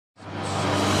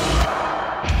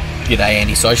G'day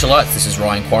anti-socialites, this is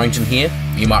Ryan Quarrington here.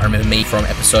 You might remember me from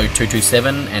episode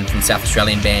 227 and from South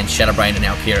Australian band Shatterbrain and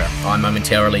Alkira. I'm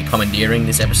momentarily commandeering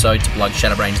this episode to plug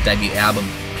Shatterbrain's debut album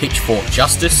Pitchfork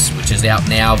Justice, which is out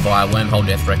now via Wormhole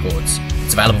Death Records.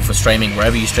 It's available for streaming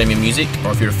wherever you stream your music,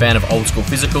 or if you're a fan of old school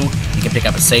physical, you can pick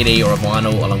up a CD or a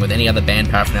vinyl along with any other band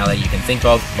paraphernalia you can think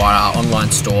of via our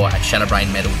online store at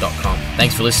shatterbrainmetal.com.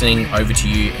 Thanks for listening, over to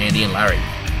you Andy and Larry.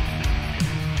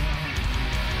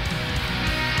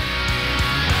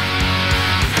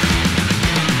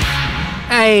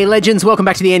 Hey legends, welcome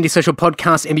back to the Anti-Social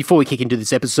Podcast, and before we kick into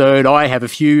this episode, I have a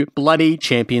few bloody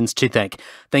champions to thank.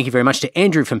 Thank you very much to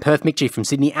Andrew from Perth, Mick G from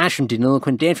Sydney, Ash from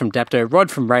Deniliquin, Dan from Dapto,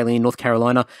 Rod from Rayleigh in North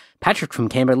Carolina, Patrick from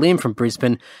Canberra, Liam from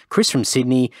Brisbane, Chris from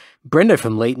Sydney, Brendo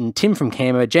from Leeton, Tim from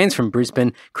Canberra, James from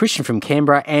Brisbane, Christian from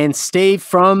Canberra, and Steve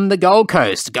from the Gold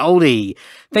Coast, Goldie.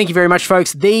 Thank you very much,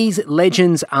 folks. These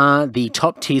legends are the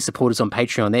top tier supporters on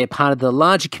Patreon. They're part of the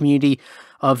larger community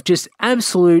of just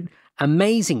absolute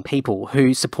amazing people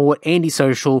who support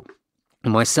Anti-Social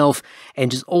and myself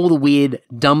and just all the weird,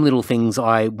 dumb little things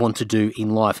I want to do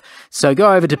in life. So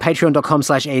go over to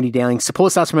patreon.com/Andy Dowling.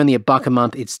 Support starts from only $1 a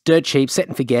month. It's dirt cheap, set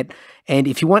and forget. And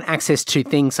if you want access to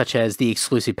things such as the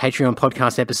exclusive Patreon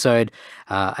podcast episode,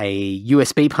 a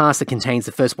USB pass that contains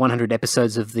the first 100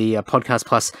 episodes of the podcast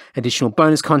plus additional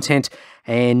bonus content,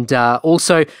 and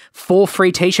also 4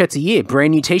 free t-shirts a year,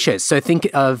 brand new t-shirts. So think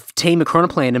of Team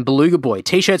Acronoplan and Beluga Boy,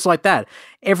 t-shirts like that.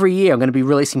 Every year I'm going to be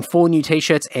releasing 4 new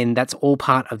t-shirts, and that's all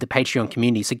part of the Patreon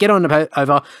community. So get on over,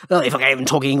 if I can't even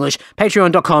talk English,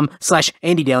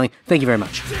 patreon.com/Andy Dowling. Thank you very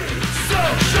much.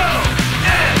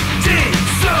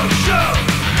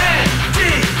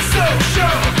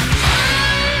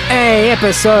 Hey,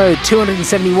 episode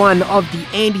 271 of the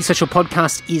Anti-Social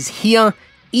Podcast is here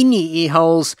in your ear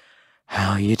holes.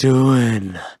 How you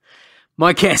doing?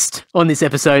 My guest on this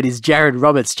episode is Jared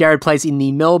Roberts. Jared plays in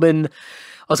the Melbourne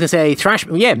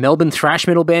Melbourne thrash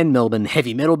metal band, Melbourne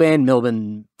heavy metal band,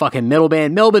 Melbourne fucking metal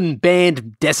band, Melbourne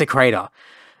band Desecrator.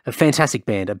 A fantastic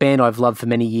band, a band I've loved for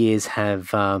many years.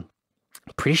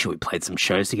 Pretty sure we played some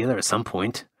shows together at some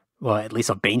point. Well, at least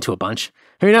I've been to a bunch.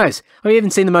 Who knows? I've even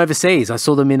seen them overseas. I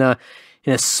saw them in a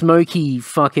smoky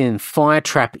fucking fire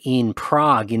trap in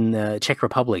Prague in the Czech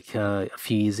Republic a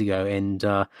few years ago, and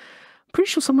pretty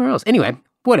sure somewhere else. Anyway,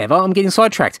 whatever, I'm getting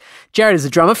sidetracked. Jared is a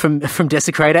drummer from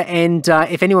Desecrator, and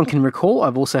if anyone can recall,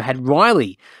 I've also had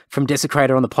Riley from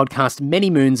Desecrator on the podcast many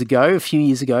moons ago, a few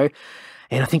years ago,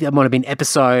 and I think that might have been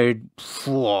episode,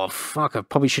 I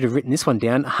probably should have written this one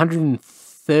down,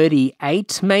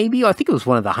 138 maybe? I think it was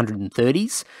one of the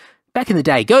 130s. Back in the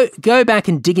day. Go back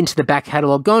and dig into the back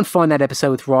catalogue. Go and find that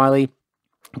episode with Riley.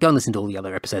 Go and listen to all the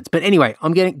other episodes. But anyway,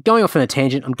 I'm going off on a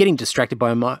tangent. I'm getting distracted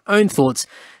by my own thoughts.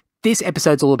 This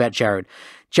episode's all about Jared.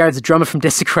 Jared's a drummer from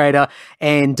Desecrator,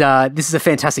 and this is a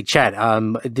fantastic chat.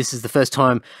 This is the first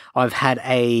time I've had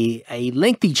a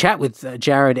lengthy chat with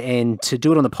Jared, and to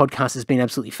do it on the podcast has been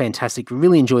absolutely fantastic.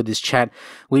 Really enjoyed this chat.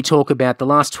 We talk about the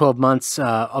last 12 months,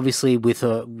 obviously with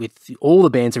all the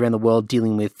bands around the world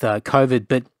dealing with COVID,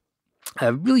 but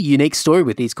a really unique story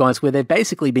with these guys where they've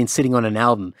basically been sitting on an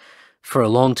album for a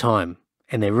long time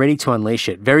and they're ready to unleash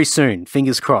it very soon,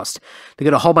 fingers crossed. They've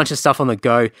got a whole bunch of stuff on the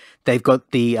go. They've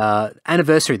got the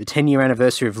anniversary, the 10-year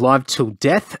anniversary of Live Till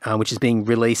Death, which is being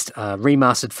released,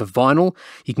 remastered for vinyl.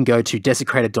 You can go to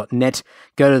desecrator.net,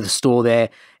 go to the store there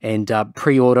and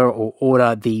pre-order or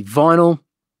order the vinyl.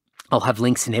 I'll have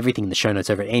links and everything in the show notes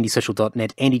over at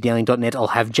andysocial.net, andydowling.net. I'll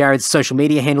have Jared's social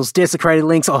media handles, Desecrator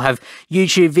links. I'll have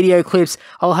YouTube video clips.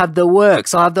 I'll have the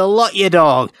works. I'll have the lot, you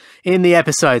dog, in the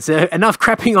episodes. So enough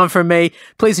crapping on from me.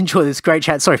 Please enjoy this great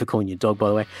chat. Sorry for calling you a dog, by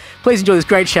the way. Please enjoy this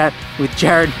great chat with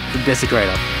Jared from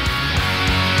Desecrator.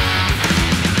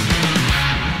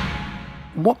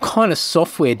 What kind of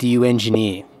software do you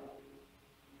engineer?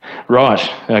 Right.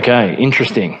 Okay.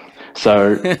 Interesting.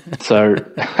 So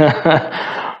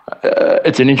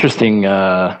it's an interesting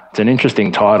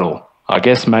title. I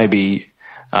guess maybe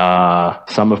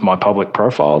some of my public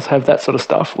profiles have that sort of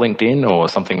stuff, LinkedIn or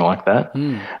something like that.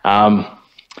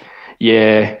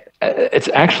 It's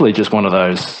actually just one of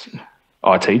those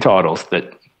IT titles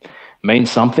that mean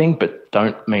something but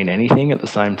don't mean anything at the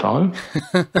same time.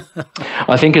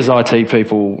 I think as IT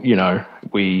people,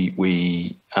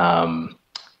 we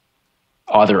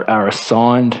either are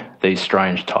assigned these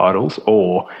strange titles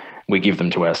or we give them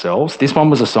to ourselves. This one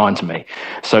was assigned to me.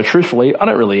 So truthfully, I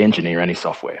don't really engineer any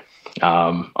software.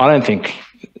 I don't think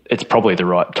it's probably the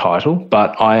right title,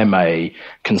 but I am a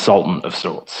consultant of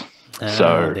sorts.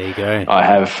 So there you go. I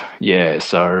have, yeah.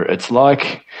 So it's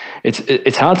like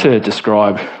it's hard to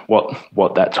describe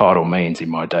what that title means in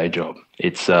my day job.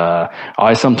 It's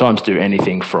I sometimes do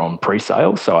anything from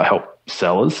pre-sales, so I help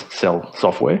sellers sell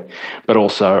software, but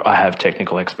also I have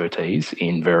technical expertise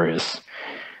in various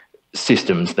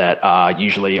systems that are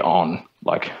usually on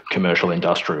like commercial,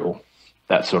 industrial,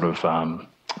 that sort of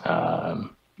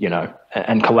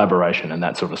and collaboration and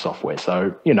that sort of software.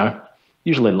 So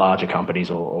usually larger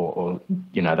companies or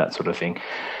that sort of thing.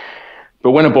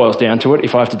 But when it boils down to it,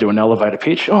 if I have to do an elevator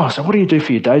pitch, so what do you do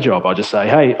for your day job? I just say,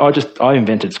 hey, I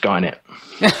invented Skynet.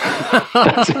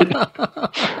 That's it.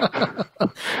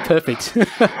 Perfect.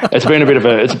 It's been a bit of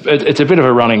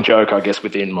a running joke, I guess,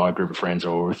 within my group of friends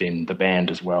or within the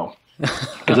band as well,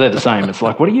 because they're the same. It's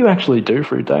like, what do you actually do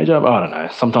for a day job? I don't know.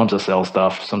 Sometimes I sell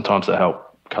stuff. Sometimes I help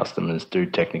customers do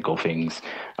technical things.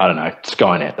 I don't know.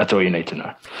 Skynet. That's all you need to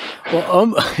know.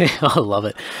 Well, I love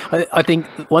it. I think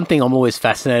one thing I'm always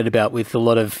fascinated about with a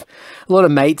lot of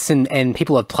mates and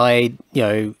people I've played,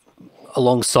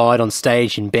 alongside on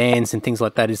stage in bands and things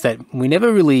like that, is that we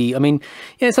never really,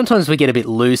 sometimes we get a bit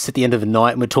loose at the end of the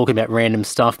night and we're talking about random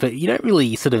stuff, but you don't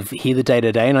really sort of hear the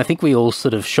day-to-day. And I think we all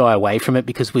sort of shy away from it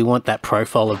because we want that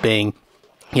profile of being,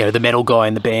 the metal guy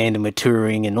in the band and we're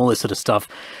touring and all this sort of stuff.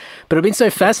 But I've been so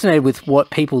fascinated with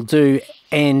what people do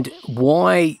and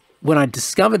why, when I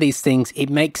discover these things, it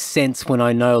makes sense when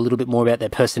I know a little bit more about their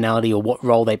personality or what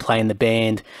role they play in the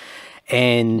band.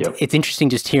 And It's interesting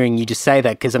just hearing you just say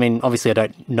that, because obviously I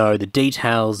don't know the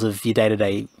details of your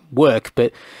day-to-day work,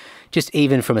 but just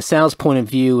even from a sales point of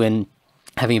view and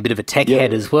having a bit of a tech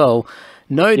head as well,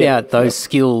 no doubt those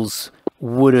skills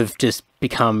would have just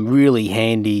become really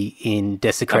handy in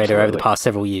Desecrator over the past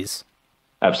several years.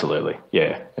 Absolutely.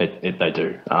 Yeah, they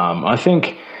do. I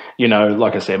think,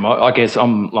 like I said, I guess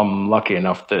I'm lucky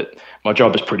enough that my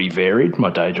job is pretty varied.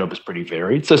 My day job is pretty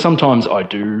varied. So sometimes I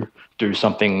do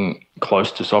something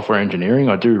close to software engineering.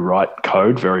 I do write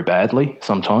code very badly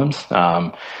sometimes.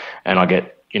 And I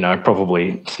get,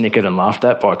 probably snickered and laughed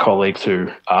at by colleagues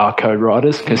who are code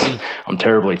writers because I'm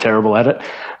terrible at it.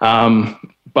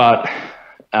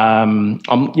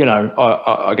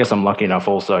 I guess I'm lucky enough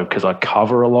also because I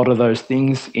cover a lot of those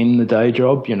things in the day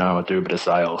job. I do a bit of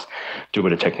sales, do a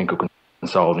bit of technical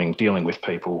consulting, dealing with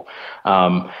people.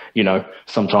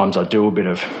 Sometimes I do a bit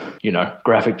of,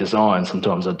 graphic design.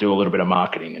 Sometimes I do a little bit of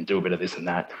marketing and do a bit of this and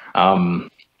that.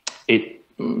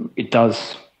 It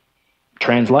does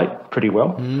translate pretty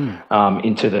well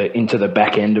into the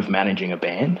back end of managing a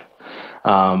band.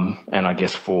 And I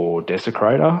guess for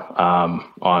Desecrator,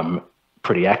 I'm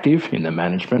pretty active in the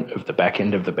management of the back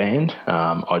end of the band.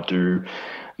 I do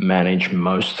manage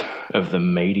most of the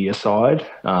media side.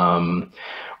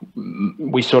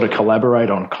 We sort of collaborate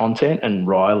on content, and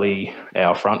Riley,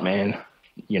 our front man,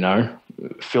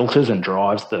 filters and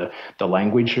drives the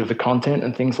language of the content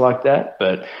and things like that.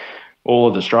 But all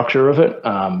of the structure of it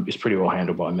is pretty well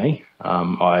handled by me.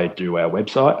 I do our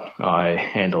website. I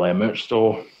handle our merch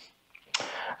store.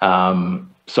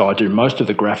 So I do most of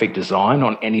the graphic design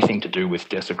on anything to do with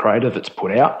Desecrator that's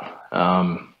put out.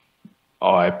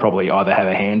 I probably either have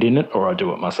a hand in it or I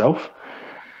do it myself.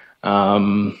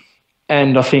 And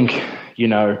I think,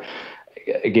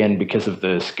 again, because of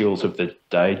the skills of the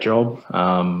day job,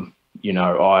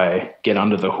 I get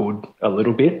under the hood a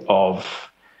little bit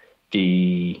of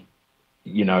the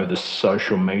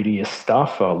social media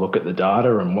stuff. I look at the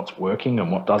data and what's working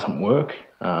and what doesn't work.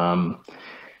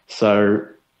 So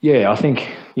yeah, I think,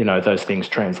 those things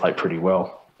translate pretty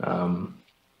well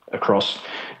across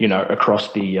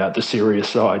the serious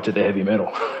side to the heavy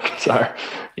metal. So,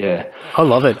 yeah. I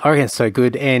love it. I reckon it's so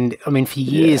good. And for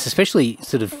years, especially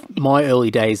sort of my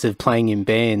early days of playing in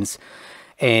bands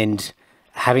and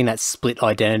having that split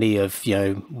identity of,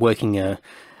 working an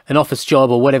office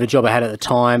job or whatever job I had at the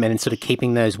time and sort of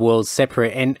keeping those worlds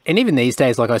separate. And even these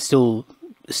days, like I still,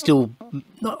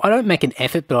 I don't make an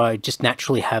effort, but I just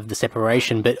naturally have the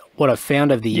separation. But what I've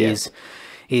found over the years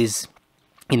is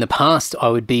in the past, I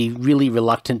would be really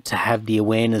reluctant to have the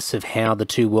awareness of how the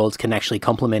two worlds can actually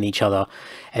complement each other.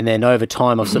 And then over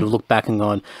time, I've sort of looked back and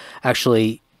gone,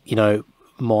 actually,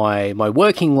 my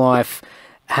working life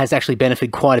has actually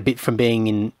benefited quite a bit from being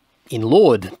in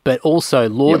Lord, but also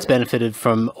Lord's benefited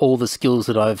from all the skills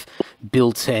that I've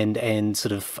built and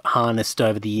sort of harnessed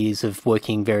over the years of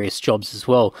working various jobs as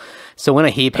well. So when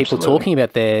I hear people talking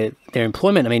about their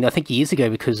employment, I think years ago,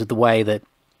 because of the way that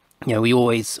you know, we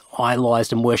always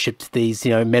idolized and worshipped these,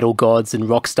 you know, metal gods and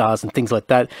rock stars and things like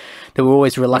that, that we're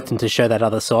always reluctant to show that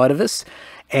other side of us.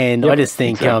 And I just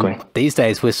think these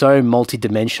days we're so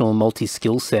multi-dimensional,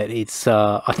 multi-skill set. It's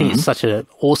I think it's such an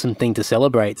awesome thing to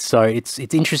celebrate. So it's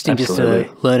interesting just to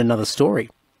learn another story.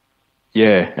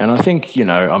 Yeah, and I think, you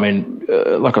know, I mean,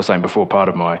 like I was saying before, part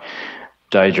of my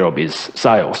day job is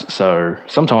sales. So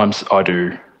sometimes I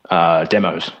do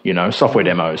demos, you know, software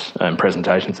demos and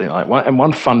presentations, things like that. And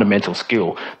one fundamental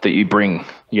skill that you bring,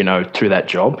 you know, to that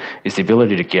job is the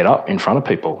ability to get up in front of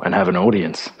people and have an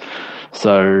audience.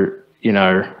 So, you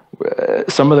know,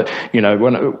 some of the, you know,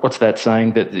 what's that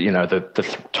saying that, you know, the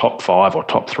top 5 or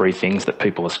top 3 things that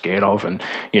people are scared of, and,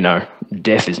 you know,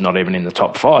 death is not even in the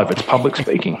top 5. It's public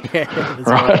speaking,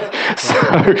 right?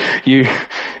 So you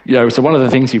know, so one of the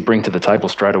things you bring to the table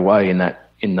straight away in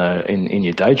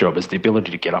your day job is the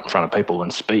ability to get up in front of people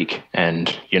and speak,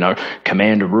 and, you know,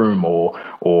 command a room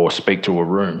or speak to a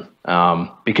room,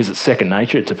 because it's second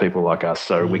nature to people like us.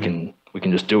 So we can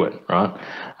just do it, right?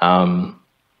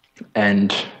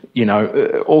 And, you know,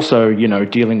 also, you know,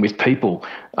 dealing with people,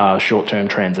 short-term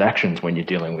transactions when you're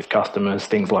dealing with customers,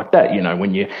 things like that. You know,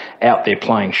 when you're out there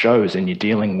playing shows and you're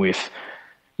dealing with,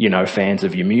 you know, fans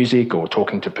of your music, or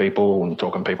talking to people and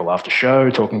talking to people after show,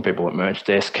 talking to people at merch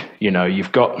desk, you know, you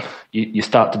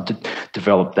start to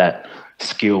develop that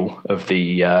skill of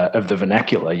the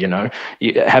vernacular. You know,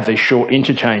 you have these short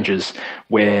interchanges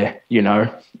where, you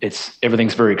know,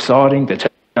 everything's very exciting. They're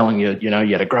telling you, you know,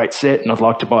 you had a great set and I'd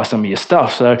like to buy some of your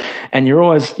stuff. So, and you're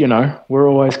always, you know, we're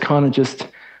always kind of just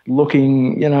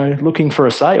looking for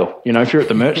a sale. You know, if you're at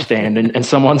the merch stand and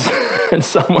someone's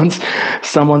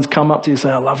come up to you and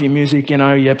say, I love your music, you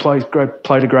know, yeah, played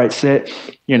a great set.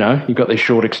 You know, you've got these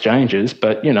short exchanges,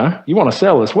 but, you know, you want to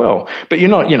sell as well. But you're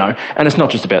not, you know, and it's not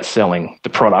just about selling the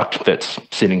product that's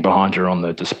sitting behind you on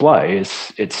the display.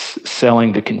 It's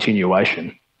selling the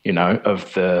continuation, you know,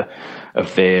 of their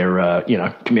you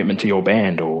know, commitment to your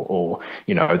band, or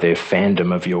you know, their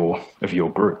fandom of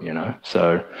your group, you know.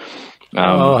 So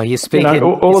you're speaking, you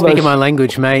know, you're speaking my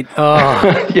language, mate.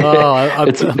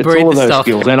 it's all of those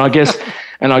skills. And I guess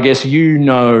you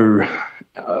know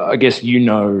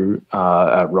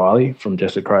Riley from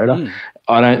Desecrator.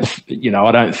 I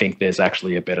don't think there's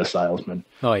actually a better salesman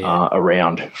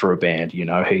around for a band. You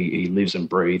know, he lives and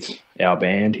breathes our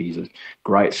band. He's a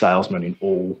great salesman in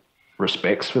all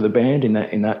respects for the band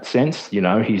in that sense. You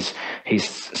know, he's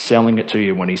selling it to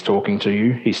you when he's talking to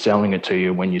you. He's selling it to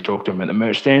you when you talk to him at the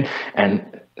merch stand,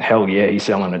 and hell yeah, he's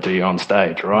selling it to you on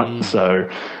stage, right? So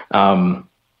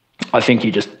I think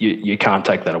you can't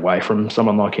take that away from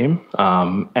someone like him.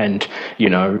 And, you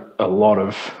know, a lot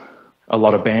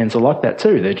of bands are like that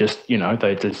too. They're just, you know,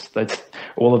 that's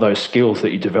all of those skills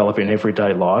that you develop in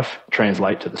everyday life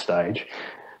translate to the stage,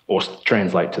 or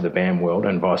translate to the band world,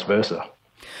 and vice versa.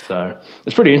 So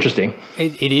it's pretty interesting.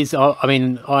 It is. I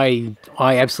mean, I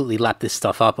absolutely lap this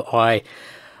stuff up. I'm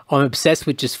obsessed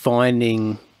with just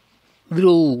finding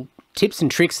little tips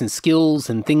and tricks and skills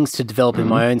and things to develop in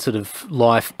my own sort of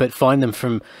life, but find them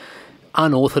from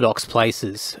unorthodox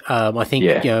places. I think,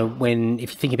 you know,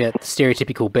 if you think about the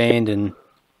stereotypical band and,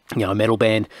 you know, a metal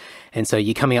band, and so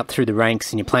you're coming up through the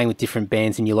ranks and you're playing with different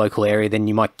bands in your local area, then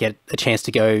you might get a chance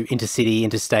to go intercity,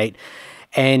 interstate,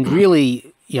 and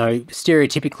really, you know,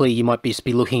 stereotypically, you might just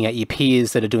be looking at your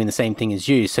peers that are doing the same thing as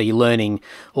you. So you're learning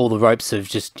all the ropes of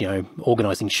just, you know,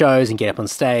 organizing shows and get up on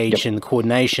stage and the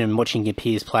coordination, watching your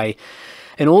peers play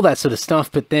and all that sort of stuff.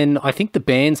 But then I think the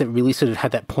bands that really sort of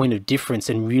have that point of difference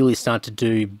and really start to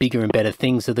do bigger and better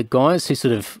things are the guys who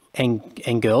sort of,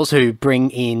 and girls who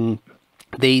bring in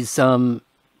these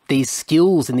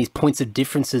skills and these points of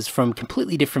differences from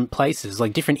completely different places,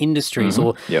 like different industries,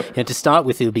 or you know, to start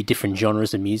with, it'll be different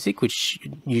genres of music, which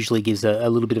usually gives a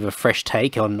little bit of a fresh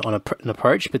take on an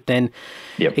approach. But then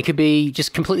it could be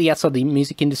just completely outside the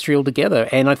music industry altogether.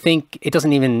 And I think it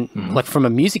doesn't even, like, from a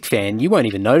music fan, you won't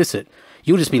even notice it.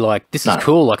 You'll just be like, this is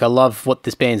cool. Like, I love what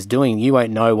this band's doing. You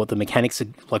won't know what the mechanics are,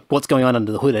 like what's going on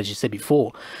under the hood, as you said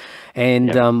before.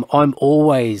 And I'm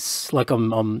always like,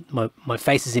 my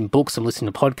face is in books. I'm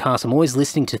listening to podcasts. I'm always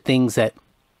listening to things that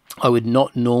I would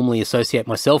not normally associate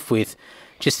myself with.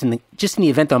 Just in the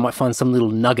event that I might find some little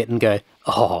nugget and go,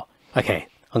 oh, okay,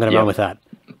 I'm going to run with that.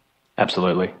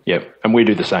 Absolutely, yep. And we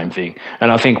do the same thing. And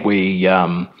I think we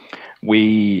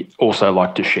we also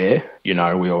like to share. You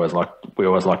know, we always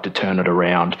like to turn it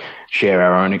around, share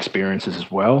our own experiences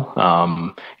as well.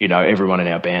 You know, everyone in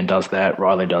our band does that.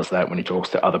 Riley does that when he talks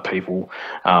to other people.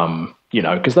 You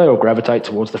know, because they all gravitate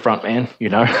towards the front man, you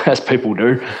know, as people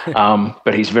do.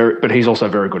 But he's also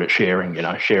very good at sharing, you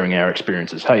know, sharing our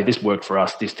experiences. Hey, this worked for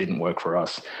us. This didn't work for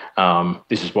us.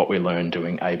 This is what we learned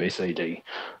doing A, B, C, D.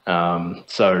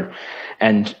 So,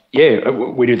 and yeah,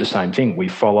 we do the same thing. We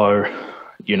follow,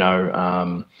 you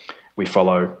know, we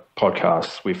follow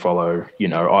podcasts. We follow, you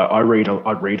know, I read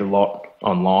a lot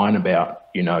online about,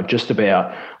 you know, just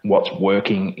about what's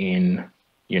working in,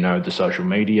 you know, the social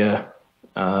media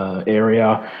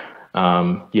area.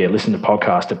 Listen to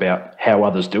podcasts about how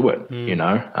others do it. You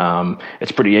know,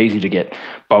 it's pretty easy to get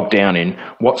bogged down in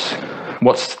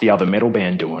what's the other metal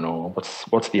band doing, or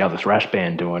what's the other thrash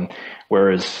band doing.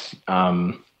 Whereas,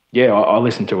 I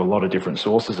listen to a lot of different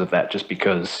sources of that, just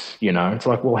because, you know, it's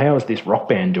like, well, how is this rock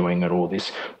band doing it, or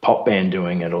this pop band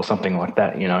doing it, or something like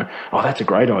that? You know, oh, that's a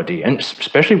great idea. And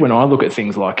especially when I look at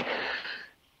things like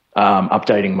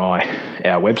updating our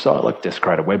website, like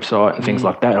Desecrator website and things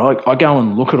like that. I go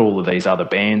and look at all of these other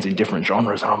bands in different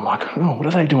genres, and I'm like, oh, what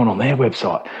are they doing on their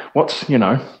website? What's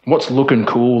looking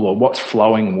cool, or what's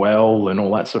flowing well, and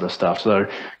all that sort of stuff. So,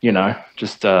 you know,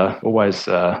 just you always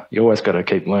got to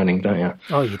keep learning, don't you?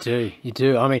 Oh, you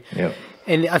do. I mean, yeah.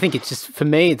 And I think it's just, for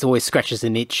me, it's always scratches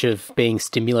an itch of being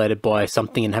stimulated by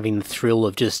something and having the thrill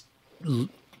of just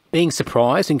being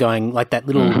surprised and going, like, that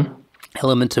little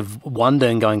element of wonder,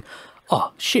 and going,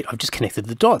 oh shit, I've just connected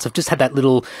the dots. I've just had that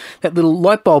little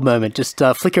light bulb moment just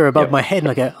flicker above my head,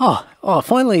 and I go, oh,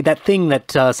 finally that thing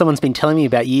that someone's been telling me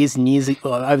about years and years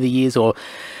over the years, or,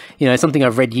 you know, something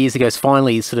I've read years ago has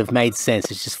finally sort of made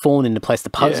sense. It's just fallen into place. The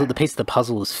puzzle, the piece of the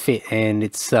puzzle is fit, and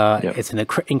it's an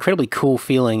incredibly cool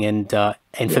feeling, and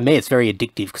for me, it's very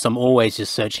addictive, because I'm always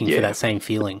just searching for that same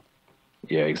feeling.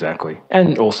 Yeah, exactly.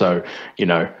 And also, you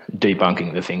know,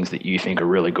 debunking the things that you think are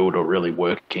really good or really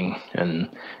working, and,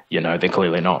 you know, they're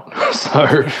clearly not.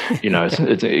 So, you know,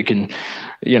 it can,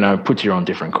 you know, put you on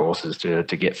different courses to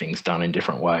get things done in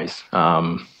different ways.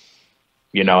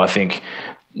 You know, I think,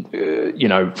 you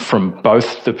know, from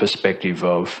both the perspective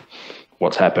of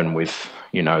what's happened with,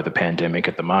 you know, the pandemic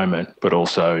at the moment, but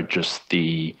also just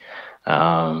the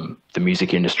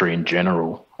music industry in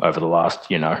general over the last,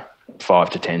 you know, 5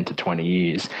 to 10 to 20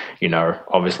 years, you know,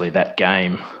 obviously that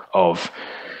game of,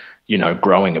 you know,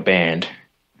 growing a band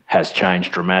has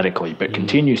changed dramatically, but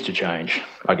continues to change,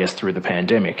 I guess, through the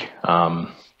pandemic.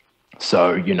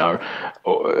 So, you know,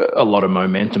 a lot of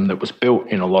momentum that was built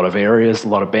in a lot of areas, a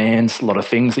lot of bands, a lot of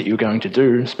things that you're going to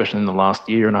do, especially in the last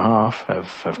year and a half,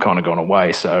 have kind of gone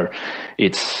away. So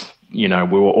it's, you know,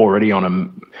 we were already on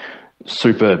a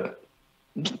super,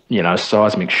 you know,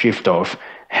 seismic shift of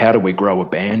how do we grow a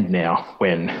band now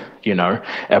when, you know,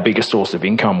 our biggest source of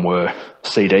income were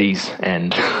CDs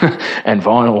and and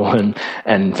vinyl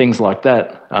and things like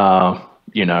that.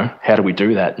 You know, how do we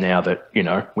do that now that, you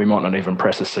know, we might not even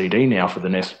press a CD now for the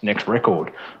next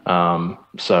record?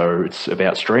 So it's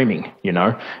about streaming, you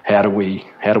know. How do we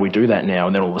do that now?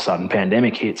 And then all of a sudden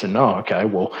pandemic hits, and okay,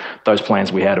 well, those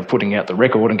plans we had of putting out the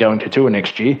record and going to tour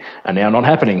next year are now not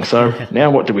happening. So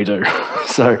now what do we do?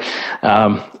 So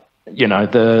you know,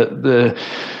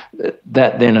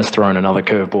 that then has thrown another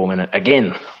curveball in it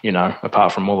again. You know,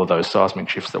 apart from all of those seismic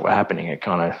shifts that were happening, it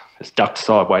kind of has ducked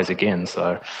sideways again.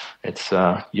 So it's,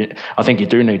 I think you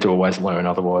do need to always learn.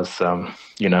 Otherwise,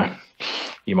 you know,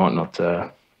 you might not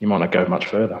go much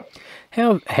further.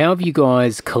 How have you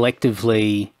guys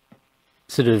collectively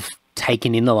sort of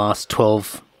taken in the last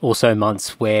 12 or so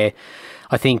months, where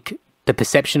I think the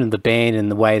perception of the band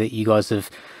and the way that you guys have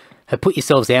put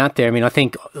yourselves out there? I mean, I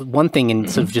think one thing,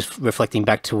 and sort of just reflecting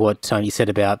back to what you said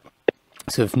about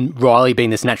sort of Riley being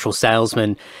this natural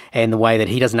salesman, and the way that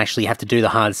he doesn't actually have to do the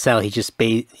hard sell, he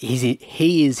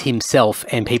is himself,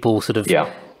 and people sort of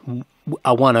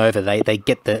are won over. They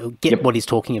get what he's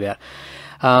talking about.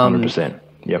 100%.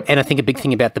 Yep. And I think a big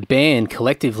thing about the band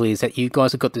collectively is that you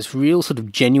guys have got this real sort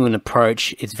of genuine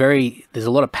approach. There's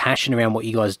a lot of passion around what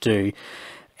you guys do.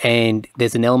 And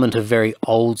there's an element of very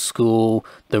old school,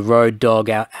 the road dog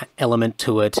element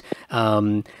to it.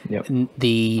 I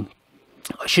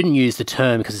shouldn't use the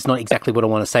term because it's not exactly what I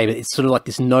want to say, but it's sort of like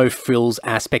this no frills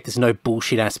aspect, there's no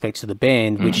bullshit aspect to the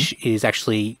band, which is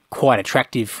actually quite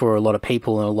attractive for a lot of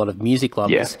people and a lot of music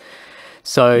lovers. Yeah.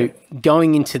 So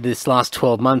going into this last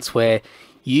 12 months where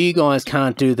you guys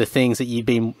can't do the things that you've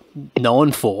been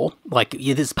known for, like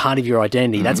this is part of your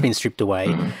identity, that's been stripped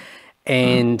away.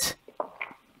 And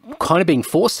kind of being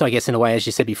forced, I guess, in a way, as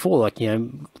you said before, like, you know,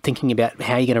 thinking about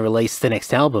how you're going to release the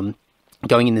next album,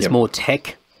 going in this more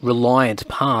tech reliant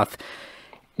path.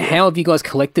 How have you guys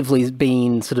collectively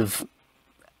been sort of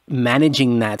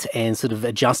managing that and sort of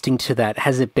adjusting to that?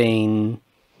 Has it been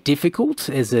difficult?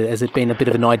 Has it been a bit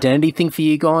of an identity thing for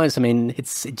you guys? I mean, it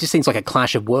just seems like a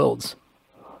clash of worlds.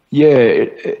 Yeah,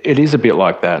 it is a bit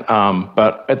like that.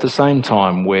 But at the same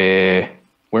time, we're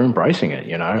embracing it.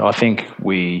 You know, I think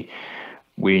we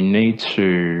need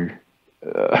to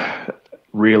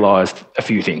realize a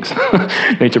few things.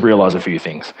 Need to realize a few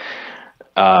things.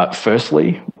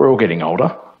 Firstly, we're all getting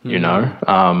older. You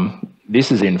know,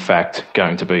 this is in fact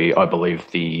going to be, I believe,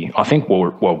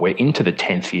 we're into the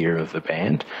 10th year of the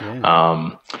band.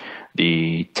 Yeah.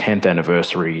 The 10th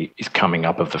anniversary is coming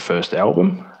up of the first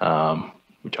album,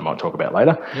 which I might talk about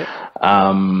later. Yep.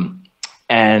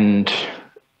 And,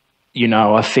 you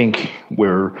know, I think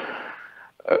we've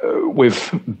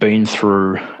been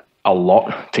through a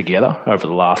lot together over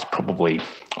the last probably,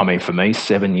 I mean, for me,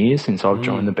 7 years since I've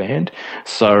joined the band.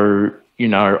 So, you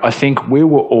know, I think we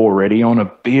were already on a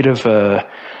bit of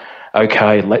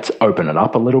okay, let's open it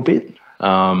up a little bit.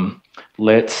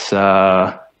 Let's,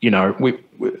 you know,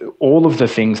 all of the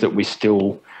things that we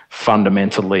still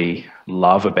fundamentally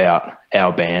love about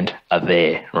our band are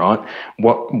there, right?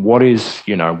 What is,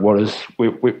 you know, we're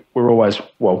always,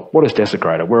 well, what is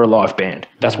Desecrator? We're a live band.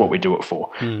 That's what we do it for.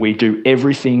 We do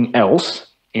everything else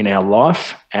in our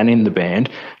life and in the band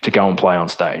to go and play on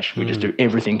stage. We just do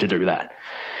everything to do that.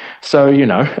 So, you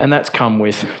know, and that's come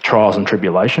with trials and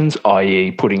tribulations,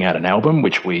 i.e. putting out an album,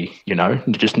 which we, you know,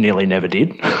 just nearly never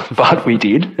did, but we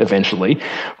did eventually.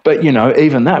 But, you know,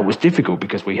 even that was difficult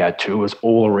because we had tours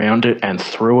all around it and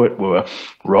through it. We were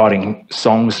writing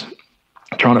songs,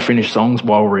 trying to finish songs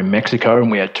while we were in Mexico,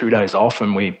 and we had 2 days off,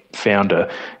 and we found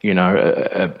a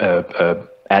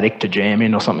attic to jam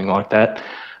in or something like that.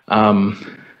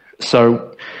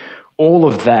 So all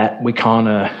of that, we kind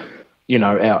of, you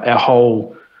know, our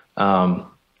whole...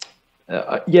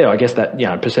 I guess that, you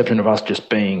know, perception of us just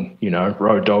being, you know,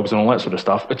 road dogs and all that sort of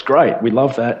stuff, it's great. We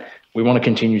love that. We want to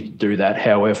continue to do that.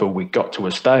 However, we got to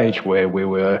a stage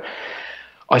where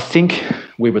I think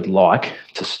we would like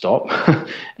to stop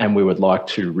and we would like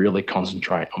to really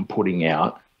concentrate on putting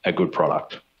out a good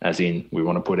product, as in we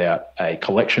want to put out a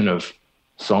collection of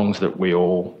songs that we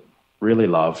all really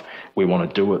love. We want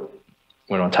to do it.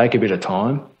 We want to take a bit of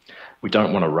time. We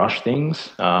don't want to rush things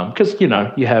because, you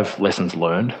know, you have lessons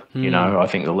learned. You know, I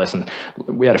think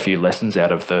we had a few lessons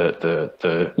out of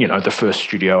the you know, the first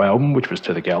studio album, which was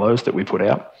To the Gallows, that we put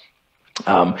out,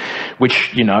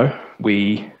 which, you know,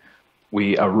 we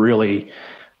are really,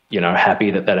 you know,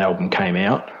 happy that album came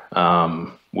out.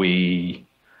 We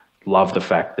love the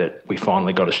fact that we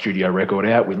finally got a studio record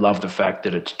out. We love the fact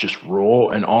that it's just raw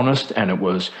and honest, and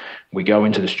we go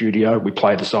into the studio, we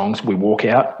play the songs, we walk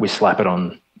out, we slap it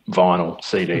on vinyl,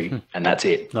 CD, and that's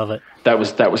it. Love it. That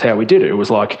was how we did it. It was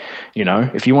like, you know,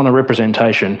 if you want a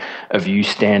representation of you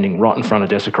standing right in front of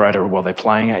Desecrator while they're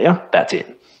playing at you, that's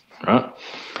it, right?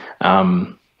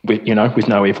 With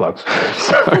no earplugs.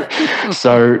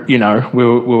 so you know, we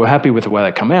were happy with the way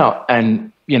they come out,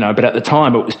 and you know, but at the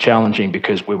time it was challenging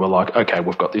because we were like, okay,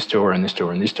 we've got this tour and this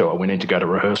tour and this tour. We need to go to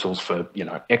rehearsals for, you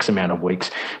know, X amount of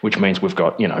weeks, which means we've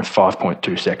got, you know,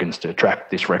 5.2 seconds to track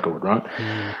this record, right?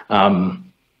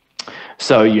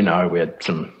 So, you know, we had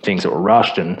some things that were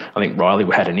rushed, and I think Riley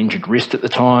had an injured wrist at the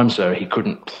time, so he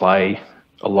couldn't play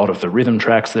a lot of the rhythm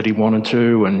tracks that he wanted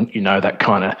to, and, you know, that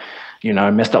kind of, you know,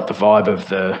 messed up the vibe of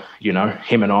the, you know,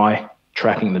 him and I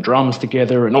tracking the drums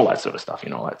together and all that sort of stuff,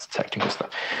 you know, all that technical stuff.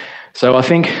 So I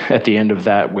think at the end of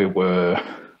that, we were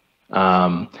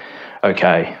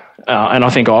okay. And I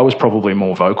think I was probably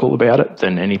more vocal about it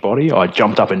than anybody. I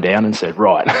jumped up and down and said,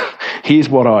 right, here's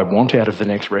what I want out of the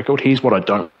next record. Here's what I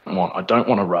don't want. I don't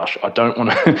want to rush. I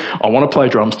want to play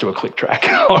drums to a click track.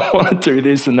 I want to do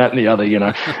this and that and the other, you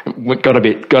know. We got a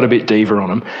bit diva on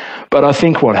them. But I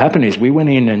think what happened is we went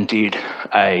in and did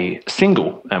a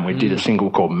single, and we did a single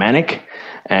called Manic,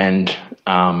 and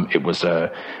it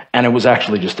was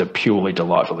actually just a purely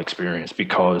delightful experience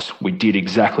because we did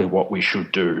exactly what we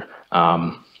should do.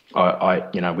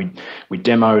 You know, we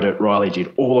demoed it. Riley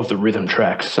did all of the rhythm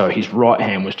tracks, so his right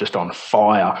hand was just on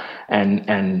fire,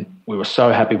 and we were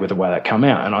so happy with the way that came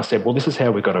out. And I said, well, this is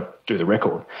how we've got to do the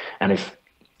record, and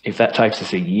if that takes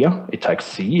us a year, it takes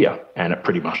us a year, and it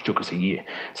pretty much took us a year.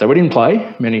 So we didn't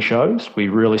play many shows. We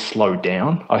really slowed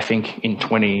down. I think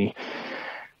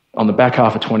on the back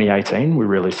half of 2018, we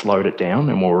really slowed it down,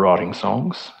 and we were writing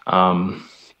songs.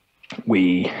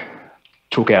 We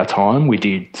took our time. We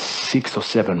did 6 or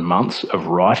 7 months of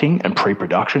writing and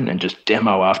pre-production and just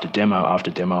demo after demo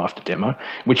after demo after demo,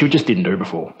 which we just didn't do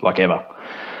before, like ever.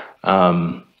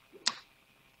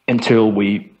 Until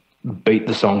we beat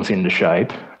the songs into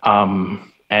shape.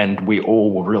 And we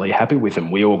all were really happy with them.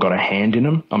 We all got a hand in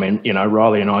them. I mean, you know,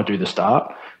 Riley and I do the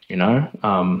start, you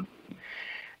know,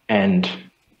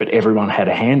 but everyone had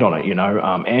a hand on it, you know.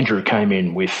 Andrew came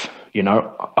in with, you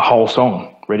know, a whole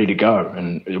song ready to go,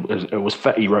 and it was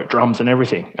fat. He wrote drums and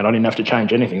everything, and I didn't have to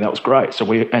change anything. That was great. So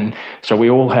we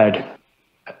all had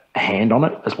a hand on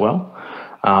it as well,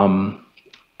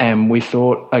 and we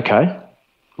thought, okay,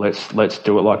 let's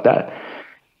do it like that.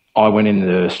 I went in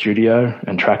the studio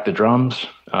and tracked the drums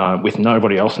with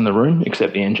nobody else in the room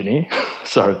except the engineer.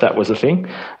 So that was a thing.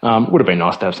 Would have been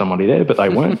nice to have somebody there, but they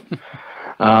weren't.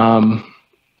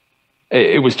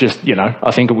 It was just, you know,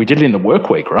 I think we did it in the work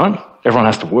week, right? Everyone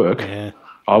has to work. Yeah.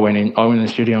 I went in the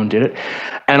studio and did it.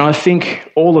 And I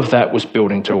think all of that was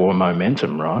building to a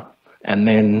momentum, right? And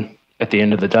then at the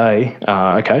end of the day,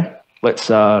 okay, let's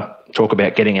talk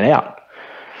about getting it out.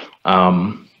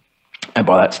 And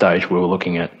by that stage, we were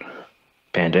looking at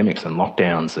pandemics and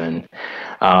lockdowns, and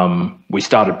we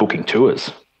started booking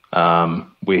tours.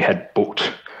 We had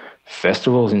booked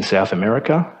festivals in South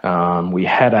America. We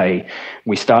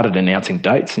started announcing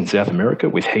dates in South America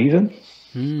with Heathen.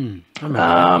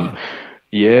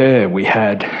 Yeah, we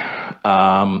had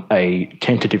a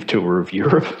tentative tour of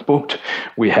Europe booked.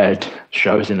 We had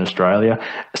shows in Australia.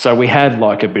 So we had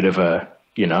like a bit of a,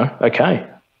 you know, okay,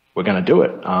 we're going to do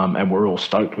it. And we're all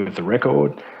stoked with the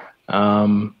record.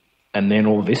 And then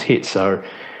all this hit. So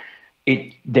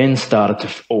it then started to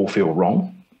all feel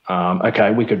wrong.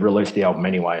 Okay, we could release the album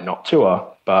anyway and not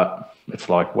tour, but it's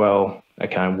like, well,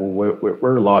 okay, well,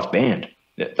 we're a live band.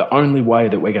 The only way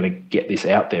that we're going to get this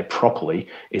out there properly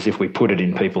is if we put it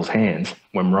in people's hands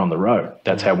when we're on the road.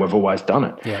 That's how we've always done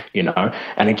it, you know.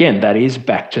 And again, that is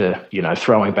back to, you know,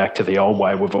 throwing back to the old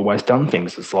way we've always done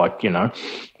things. It's like, you know,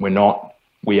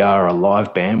 we are a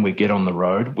live band. We get on the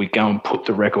road. We go and put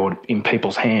the record in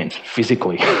people's hands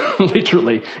physically,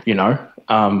 literally, you know.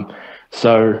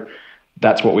 So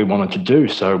that's what we wanted to do.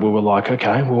 So we were like,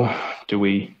 okay, well, do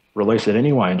we release it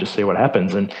anyway and just see what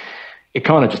happens? And it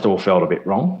kind of just all felt a bit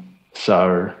wrong.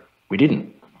 So we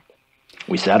didn't.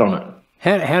 We sat on it.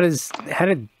 How did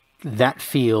that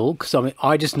feel? Because I mean,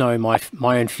 I just know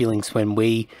my own feelings when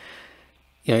we,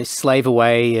 you know, slave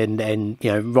away and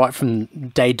you know, right from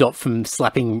day dot, from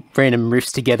slapping random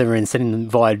riffs together and sending them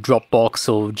via Dropbox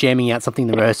or jamming out something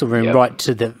in the rehearsal room, right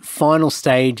to the final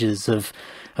stages of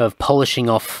polishing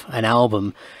off an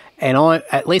album. And I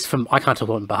can't talk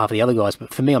on behalf of the other guys,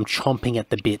 but for me, I'm chomping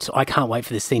at the bit. I can't wait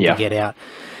for this thing to get out.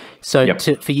 So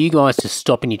for you guys to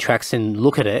stop in your tracks and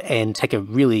look at it and take a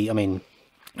really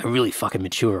fucking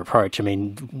mature approach. I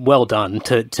mean, well done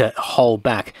to hold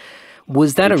back.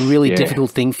 Was that a really difficult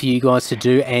thing for you guys to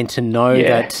do, and to know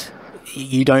that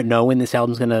you don't know when this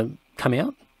album's going to come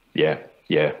out? Yeah.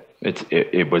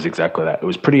 It was exactly that. It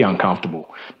was pretty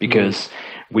uncomfortable because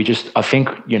I think,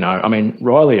 you know, I mean,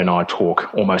 Riley and I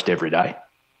talk almost every day,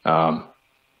 or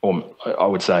I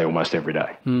would say almost every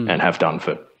day, and have done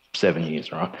for 7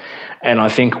 years, right? And I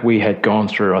think we had gone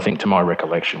through, to my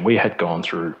recollection, we had gone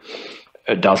through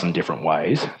a dozen different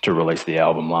ways to release the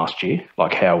album last year,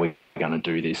 like how we're going to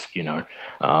do this, you know,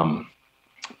 how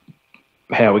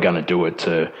we're going to do it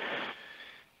to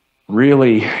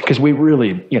really, because we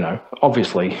really, you know,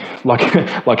 obviously,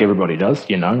 like everybody does,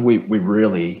 you know, we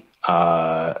really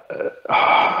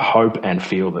hope and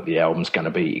feel that the album's going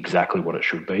to be exactly what it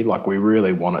should be. Like, we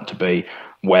really want it to be,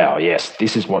 wow, yes,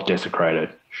 this is what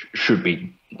Desecrator should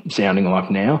be sounding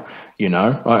like now. You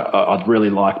know, I'd really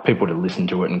like people to listen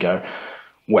to it and go,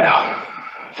 wow,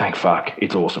 thank fuck,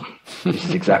 it's awesome. This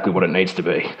is exactly what it needs to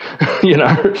be. You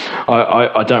know,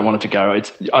 I don't want it to go,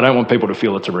 I don't want people to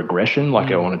feel it's a regression.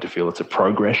 Like, I want it to feel it's a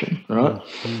progression, right?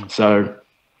 So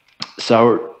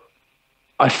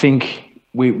I think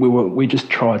we just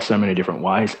tried so many different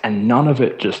ways, and none of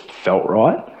it just felt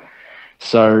right.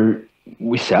 So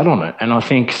we sat on it, and I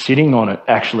think sitting on it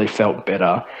actually felt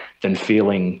better than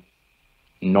feeling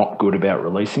not good about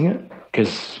releasing it,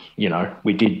 because, you know,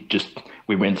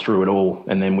 we went through it all,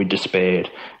 and then we despaired,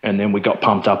 and then we got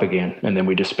pumped up again, and then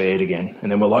we despaired again,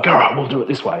 and then we're like, all right, we'll do it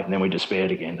this way, and then we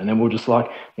despaired again, and then we're just like,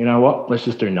 you know what, let's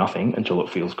just do nothing until it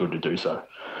feels good to do so.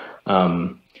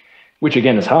 Which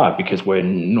again is hard, because we're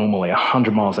normally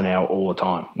 100 miles an hour all the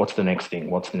time. What's the next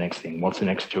thing? What's the next thing? What's the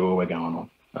next tour we're going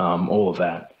on? All of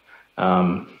that.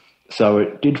 So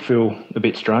it did feel a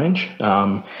bit strange.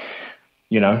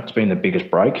 You know, it's been the biggest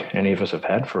break any of us have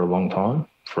had for a long time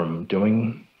from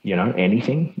doing, you know,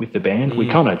 anything with the band. We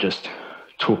kind of just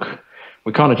took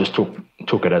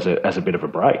it as a bit of a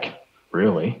break,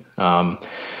 really.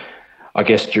 I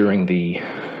guess during the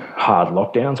hard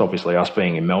lockdowns. Obviously, us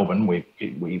being in Melbourne,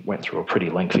 we went through a pretty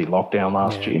lengthy lockdown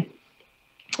last year.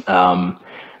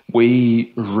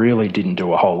 We really didn't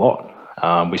do a whole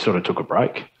lot. We sort of took a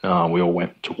break. We all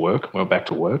went to work. We went back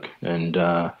to work, and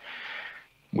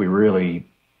we really,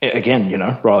 again, you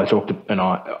know,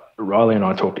 Riley and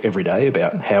I talked every day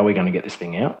about how we're going to get this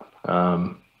thing out.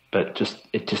 But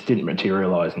it just didn't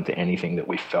materialise into anything that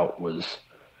we felt was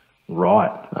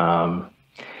right.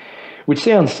 Which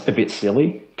sounds a bit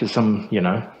silly because you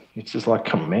know, it's just like,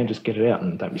 come on, man, just get it out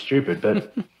and don't be stupid.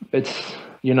 But it's,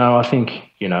 you know, I think,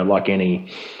 you know, like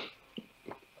any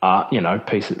art, you know,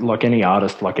 like any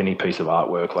artist, like any piece of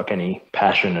artwork, like any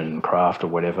passion and craft or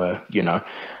whatever, you know,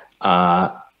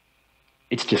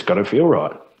 it's just got to feel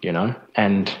right, you know.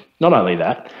 And not only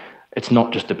that, it's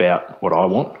not just about what I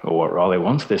want or what Riley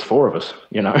wants. There's four of us,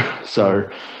 you know. So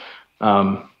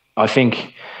I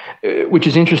think, which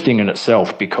is interesting in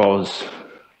itself because,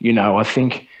 you know, I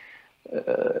think,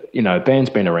 you know, band's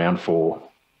been around for,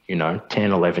 you know,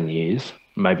 10, 11 years,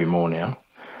 maybe more now.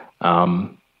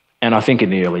 And I think in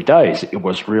the early days, it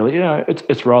was really, you know,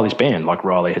 it's Riley's band. Like,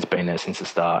 Riley has been there since the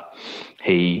start.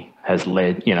 He has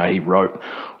led, you know, he wrote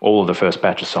all of the first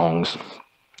batch of songs,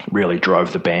 really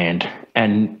drove the band.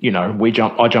 And, you know,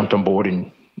 I jumped on board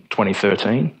in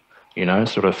 2013, you know,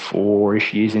 sort of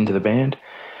 4-ish years into the band.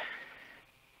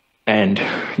 And,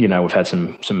 you know, we've had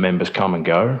some members come and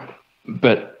go.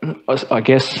 But I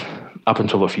guess up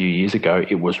until a few years ago,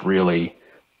 it was really,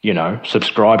 you know,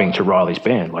 subscribing to Riley's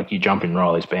band. Like, you jump in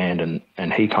Riley's band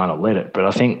and he kind of led it. But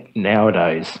I think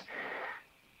nowadays,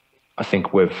 I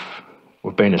think we've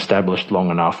been established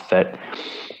long enough that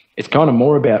it's kind of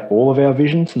more about all of our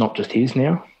visions, not just his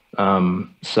now.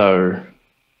 So,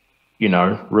 you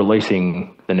know,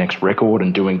 releasing the next record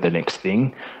and doing the next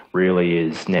thing really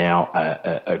is now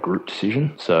a group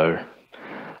decision. So,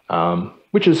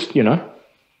 which is, you know,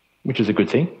 which is a good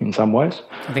thing in some ways.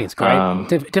 I think it's great.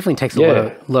 Definitely takes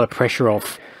a lot of pressure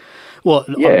off. Well,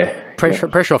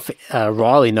 pressure off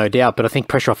Riley, no doubt, but I think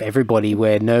pressure off everybody,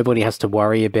 where nobody has to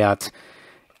worry about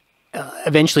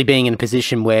eventually being in a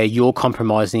position where you're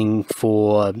compromising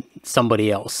for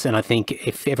somebody else. And I think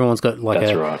if everyone's got like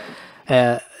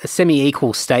a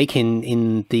semi-equal stake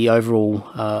in the overall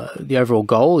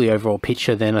goal, the overall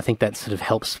picture, then I think that sort of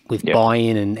helps with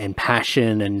buy-in and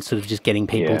passion and sort of just getting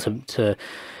people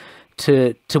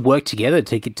to work together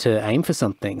to aim for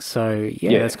something. So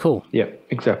that's cool. Yeah,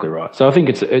 exactly right. So I think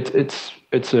it's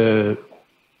a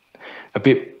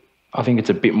bit. I think it's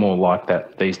a bit more like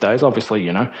that these days. Obviously,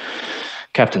 you know,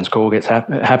 captain's call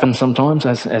happens sometimes,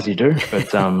 as you do.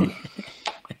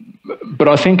 But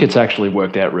I think it's actually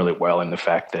worked out really well in the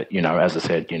fact that, you know, as I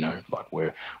said, you know, like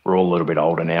we're all a little bit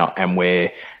older now, and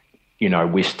you know,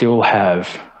 we still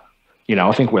have, you know,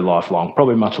 I think we're lifelong,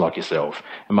 probably much like yourself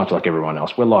and much like everyone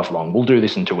else. We're lifelong. We'll do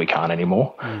this until we can't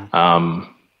anymore.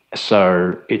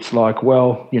 So it's like,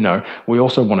 well, you know, we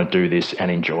also want to do this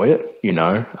and enjoy it, you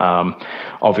know.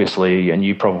 Obviously, and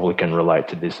you probably can relate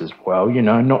to this as well, you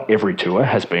know, not every tour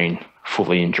has been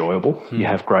fully enjoyable. You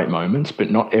have great moments, but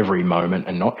not every moment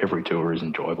and not every tour is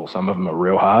enjoyable. Some of them are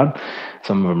real hard,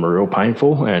 some of them are real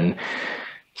painful, and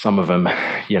some of them,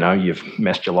 you know, you've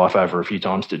messed your life over a few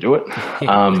times to do it.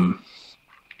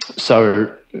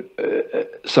 So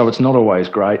it's not always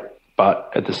great,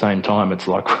 but at the same time, it's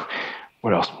like,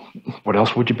 what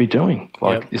else would you be doing?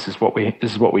 Like, this is what we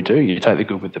do. You take the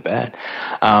good with the bad.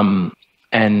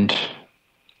 And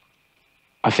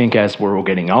I think as we're all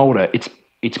getting older,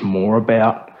 it's more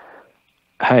about,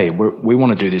 hey, we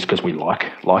want to do this because we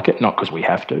like it, not because we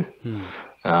have to.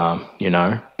 You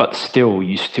know, but still,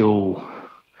 you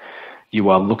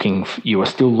are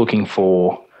still looking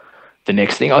for the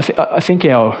next thing. I think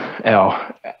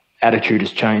our attitude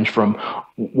has changed from,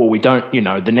 well, we don't, you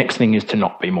know, the next thing is to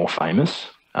not be more famous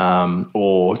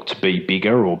or to be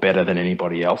bigger or better than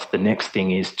anybody else. The next thing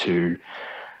is to,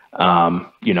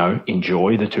 you know,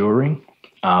 enjoy the touring,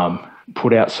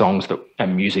 put out songs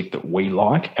and music that we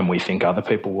like and we think other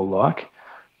people will like,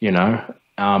 you know,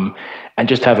 and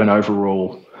just have an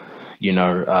overall, you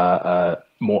know,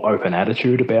 more open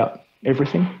attitude about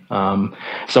everything.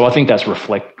 So I think that's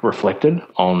reflected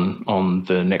on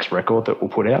the next record that we'll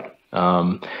put out.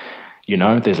 You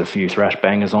know, there's a few thrash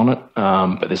bangers on it,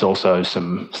 but there's also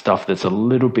some stuff that's a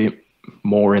little bit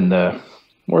more of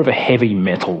a heavy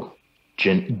metal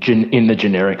in the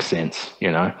generic sense,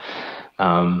 you know.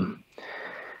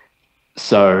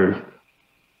 So,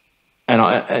 and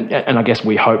I guess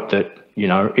we hope that, you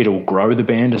know, it'll grow the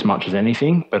band as much as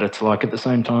anything, but it's like, at the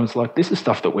same time, it's like, this is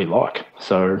stuff that we like.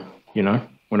 So, you know,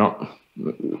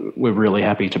 we're really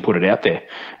happy to put it out there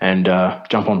and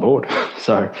jump on board.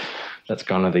 So That's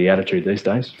kind of the attitude these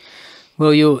days.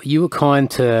 Well, you were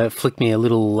kind to flick me a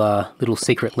little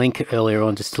secret link earlier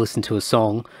on just to listen to a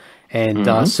song, and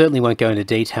certainly won't go into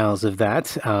details of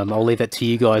that. I'll leave that to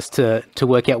you guys to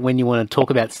work out when you want to talk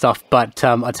about stuff. But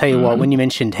I tell you what, when you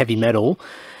mentioned heavy metal,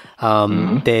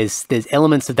 there's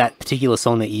elements of that particular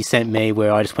song that you sent me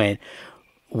where I just went,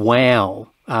 wow.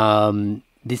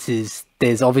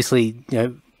 There's obviously,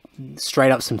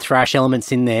 straight up some thrash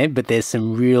elements in there, but there's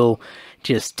some real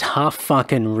just tough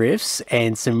fucking riffs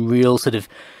and some real sort of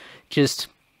just,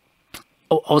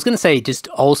 I was going to say just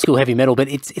old school heavy metal, but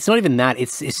it's not even that.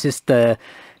 It's just there's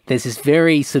this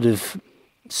very sort of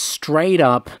straight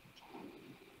up,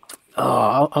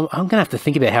 I'm going to have to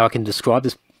think about how I can describe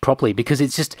this properly, because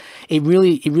it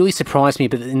really surprised me,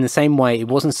 but in the same way, it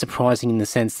wasn't surprising in the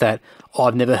sense that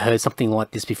I've never heard something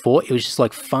like this before. It was just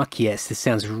like, fuck yes, this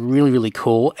sounds really, really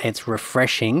cool, and it's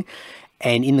refreshing.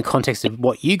 And in the context of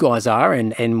what you guys are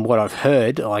and what I've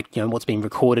heard, like, what's been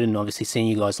recorded and obviously seeing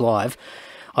you guys live,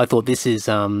 I thought this is,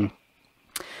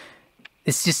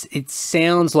 it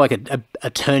sounds like a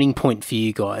turning point for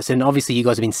you guys. And obviously you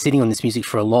guys have been sitting on this music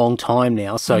for a long time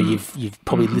now, so you've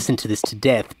probably listened to this to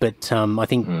death. But I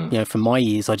think, from my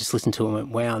ears, I just listened to it and went,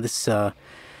 wow, this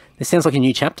sounds like a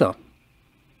new chapter.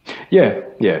 Yeah.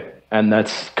 And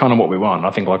that's kind of what we want.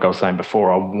 I think, like I was saying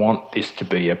before, I want this to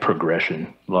be a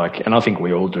progression. And I think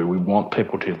we all do. We want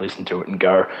people to listen to it and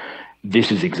go,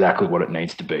 this is exactly what it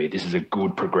needs to be. This is a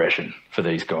good progression for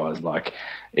these guys. Want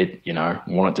it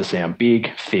to sound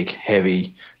big, thick,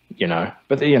 heavy,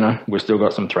 but we've still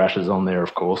got some thrashes on there,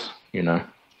 of course, I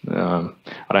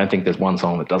don't think there's one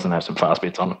song that doesn't have some fast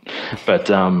bits on it, but,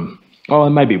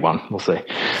 maybe one, we'll see.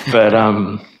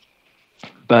 But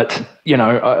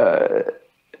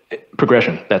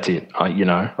progression, that's it.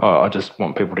 I just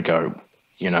want people to go,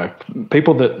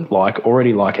 people that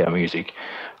already like our music,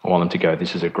 I want them to go,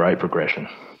 this is a great progression.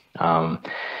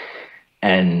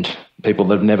 And people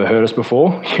that have never heard us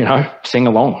before, sing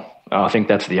along. I think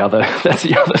that's the other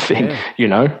thing.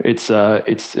 Yeah. It's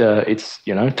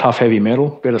tough heavy metal,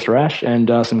 bit of thrash, and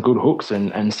some good hooks,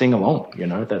 and sing along.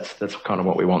 That's kind of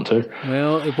what we want to.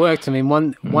 Well, it worked. I mean,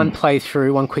 one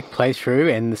playthrough, one quick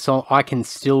playthrough, and the song, I can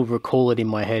still recall it in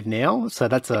my head now. So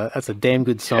that's a damn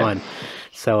good sign. Yeah.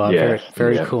 So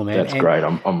very cool, man. That's great.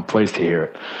 I'm pleased to hear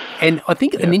it. And I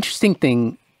think an interesting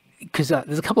thing, because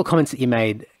there's a couple of comments that you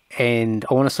made, and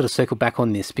I want to sort of circle back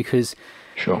on this, because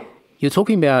sure, you're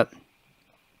talking about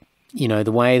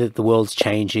the way that the world's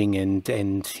changing and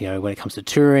when it comes to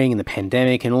touring and the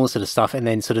pandemic and all this sort of stuff. And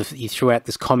then sort of you threw out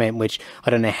this comment, which I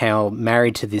don't know how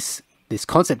married to this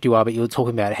concept you are, but you were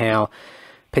talking about how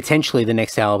potentially the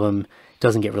next album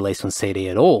doesn't get released on CD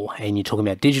at all. And you're talking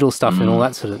about digital stuff and all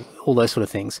those sort of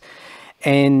things.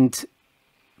 And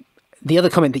the other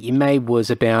comment that you made was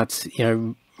about,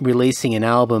 releasing an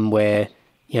album where,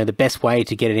 the best way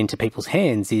to get it into people's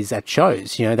hands is at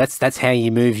shows. That's how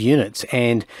you move units.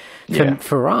 And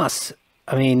for us,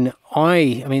 I mean,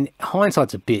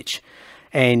 hindsight's a bitch.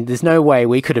 And there's no way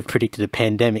we could have predicted a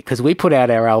pandemic, because we put out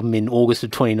our album in August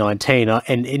of 2019.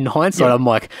 And in hindsight, I'm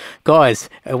like, guys,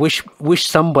 I wish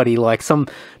somebody, like some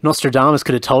Nostradamus,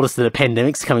 could have told us that a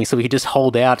pandemic's coming so we could just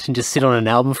hold out and just sit on an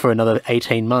album for another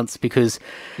 18 months, because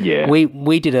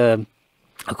we did a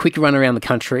quick run around the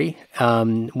country.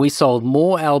 We sold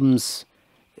more albums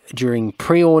during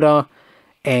pre-order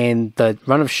and the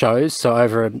run of shows, so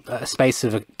over a space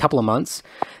of a couple of months,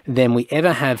 than we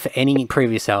ever have for any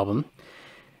previous album.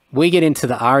 We get into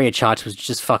the ARIA charts, which was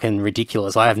just fucking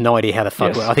ridiculous. I have no idea how the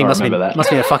fuck. I think must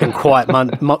be a fucking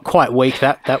quiet week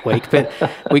that week, but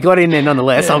we got in there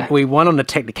nonetheless. We won on the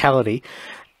technicality,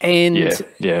 and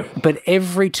but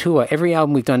every tour, every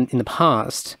album we've done in the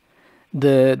past,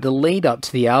 the lead up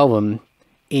to the album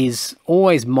is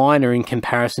always minor in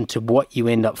comparison to what you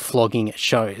end up flogging at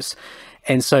shows.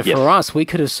 And so for us, we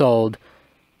could have sold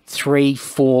 3,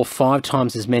 4, 5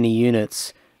 times as many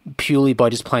units purely by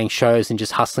just playing shows and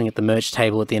just hustling at the merch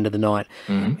table at the end of the night.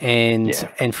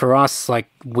 And for us, like,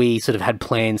 we sort of had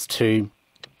plans to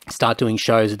start doing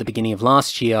shows at the beginning of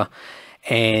last year,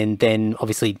 and then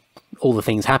obviously all the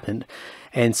things happened.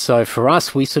 And so for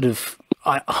us, we sort of,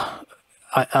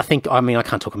 I think, I mean, I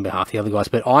can't talk on behalf of the other guys,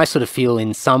 but I sort of feel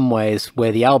in some ways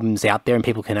where the album's out there and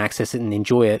people can access it and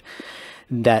enjoy it,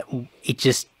 that it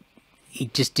just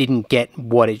didn't get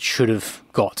what it should have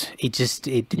got. It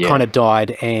kind of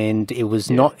died, and it was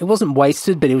it wasn't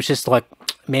wasted, but it was just like,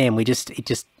 man,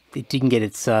 it didn't get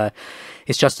its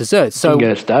just desserts. So didn't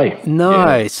get its day. No.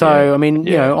 I mean,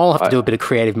 I'll have to do a bit of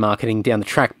creative marketing down the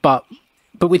track, but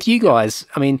with you guys,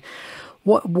 I mean,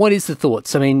 what is the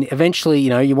thoughts? I mean, eventually,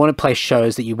 you want to play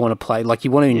shows that you want to play, like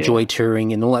you want to enjoy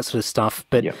touring and all that sort of stuff,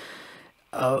 but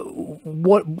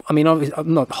what I mean, obviously,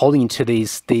 I'm not holding you to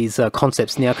these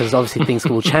concepts now because obviously things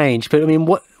will change. But I mean,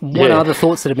 what are the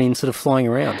thoughts that have been sort of flying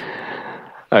around?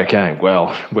 Okay, well,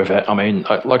 I mean,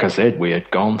 like I said, we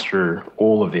had gone through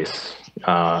all of this,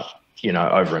 over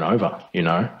and over.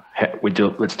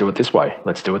 Let's do it this way.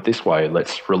 Let's do it this way.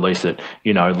 Let's release it.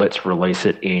 Let's release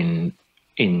it in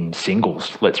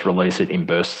singles. Let's release it in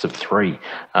bursts of 3.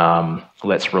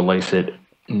 Let's release it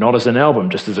not as an album,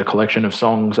 just as a collection of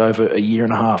songs over a year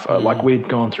and a half. Like, we'd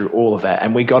gone through all of that,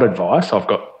 and we got advice. I've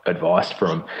got advice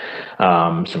from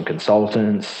some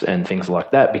consultants and things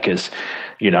like that, because,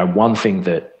 one thing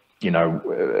that,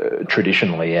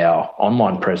 traditionally our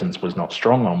online presence was not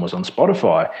strong on was on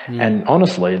Spotify. And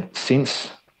honestly,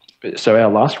 so our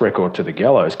last record, To the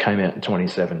Gallows, came out in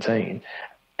 2017.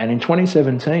 And in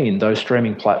 2017, those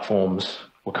streaming platforms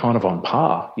were kind of on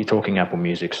par. You're talking Apple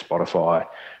Music, Spotify,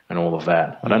 and all of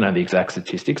that. I don't know the exact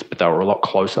statistics, but they were a lot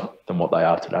closer than what they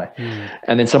are today.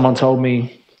 And then someone told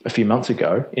me a few months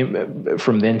ago,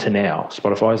 from then to now,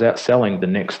 Spotify is outselling the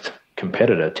next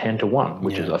competitor 10-1,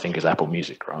 which I think is Apple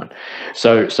Music, right?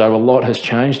 So a lot has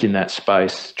changed in that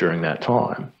space during that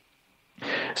time.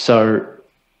 So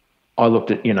I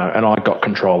looked at, and I got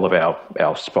control of our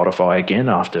Spotify again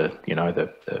after,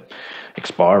 the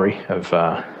expiry of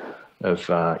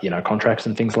contracts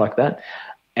and things like that.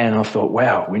 And I thought,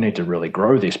 wow, we need to really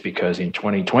grow this, because in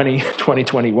 2020,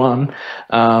 2021,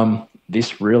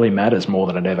 this really matters more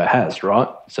than it ever has, right?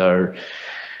 So,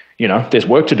 there's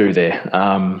work to do there.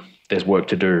 There's work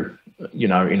to do,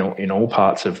 in all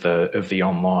parts of the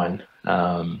online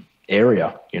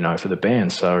area, for the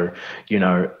band. So,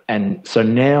 and so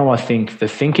now I think the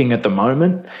thinking at the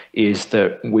moment is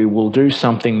that we will do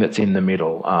something that's in the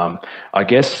middle. I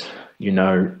guess,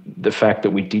 the fact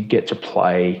that we did get to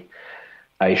play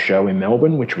a show in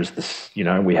Melbourne, which was this,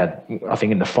 we had, I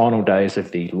think in the final days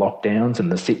of the lockdowns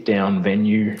and the sit down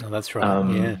venue. Oh, that's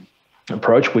right.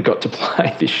 Approach, we got to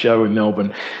play this show in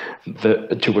Melbourne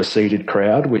to a seated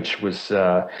crowd, which was,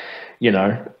 I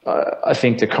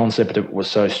think the concept of it was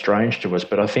so strange to us.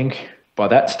 But I think by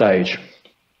that stage,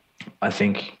 I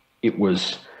think it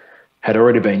had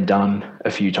already been done a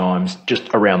few times just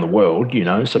around the world,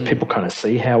 so people kind of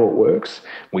see how it works.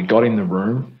 We got in the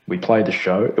room, we played the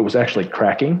show. It was actually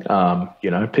cracking.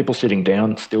 People sitting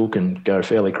down still can go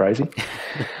fairly crazy.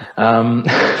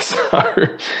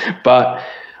 But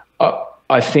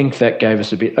I think that gave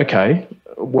us a bit, okay,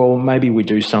 well, maybe we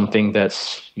do something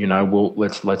that's,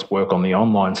 let's work on the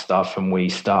online stuff, and we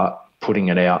start putting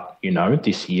it out,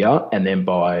 this year, and then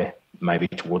by maybe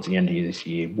towards the end of this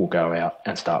year, we'll go out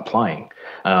and start playing.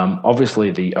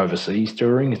 Obviously, the overseas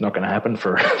touring is not going to happen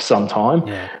for some time.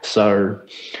 So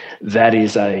that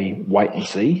is a wait and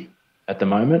see at the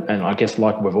moment. And I guess,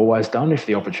 like we've always done, if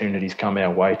the opportunities come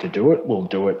our way to do it, we'll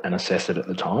do it and assess it at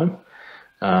the time.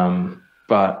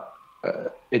 But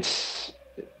it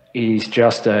is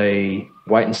just a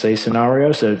wait and see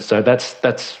scenario. So that's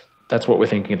what we're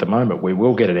thinking at the moment. We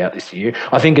will get it out this year.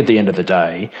 I think at the end of the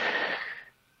day,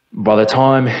 by the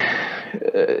time,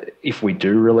 if we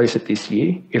do release it this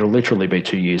year, it'll literally be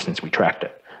 2 years since we tracked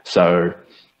it. So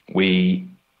we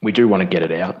do want to get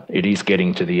it out. It is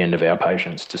getting to the end of our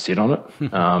patience to sit on it.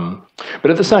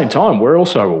 But at the same time, we're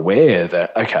also aware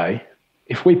that, okay,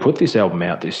 if we put this album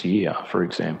out this year, for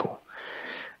example,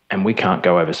 and we can't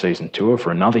go overseas and tour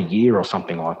for another year or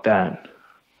something like that,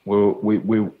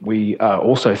 we are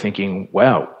also thinking,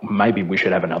 wow, maybe we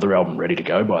should have another album ready to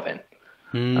go by then.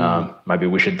 Maybe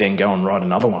we should then go and write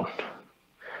another one.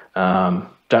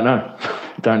 Don't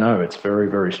know. It's very,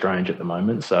 very strange at the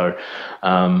moment. So,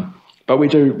 but we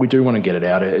do want to get it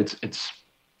out. It's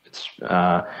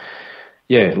like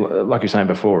you're saying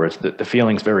before, it's the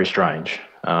feeling's very strange.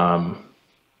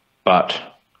 But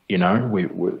we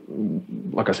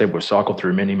like I said, we've cycled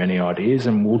through many, many ideas,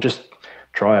 and we'll just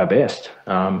try our best.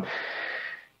 And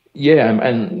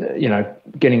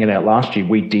getting it out last year,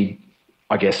 we did,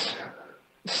 I guess,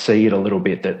 see it a little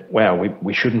bit that, wow,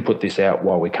 we shouldn't put this out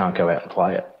while we can't go out and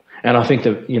play it. And I think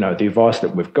that, the advice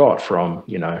that we've got from,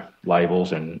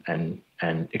 labels and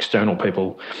external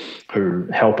people who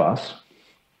help us,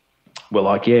 we're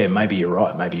like, yeah, maybe you're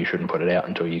right. Maybe you shouldn't put it out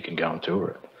until you can go and tour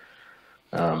it.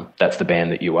 That's the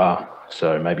band that you are.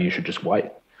 So maybe you should just wait.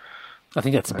 I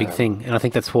think that's a big thing. And I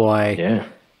think that's why,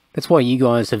 that's why you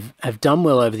guys have done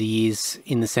well over the years,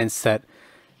 in the sense that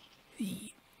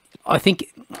I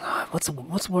think, what's the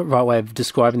right way of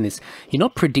describing this? You're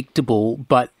not predictable,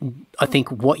 but I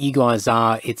think what you guys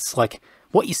are, it's like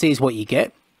what you see is what you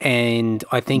get. And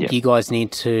I think you guys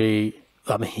need to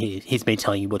I mean, here's me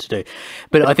telling you what to do,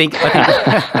 but I think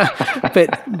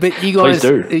but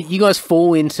you guys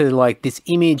fall into like this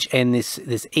image and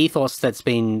this ethos that's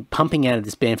been pumping out of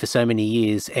this band for so many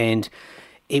years, and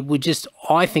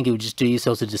I think it would just do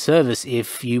yourselves a disservice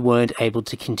if you weren't able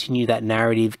to continue that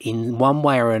narrative in one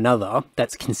way or another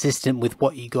that's consistent with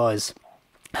what you guys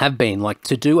have been. Like,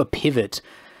 to do a pivot,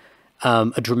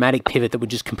 a dramatic pivot that would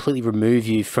just completely remove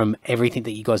you from everything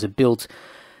that you guys have built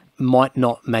might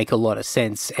not make a lot of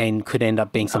sense and could end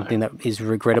up being something that is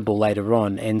regrettable later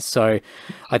on. And so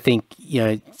I think,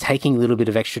 taking a little bit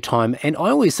of extra time, and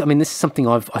this is something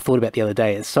I thought about the other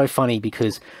day. It's so funny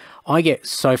because I get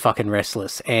so fucking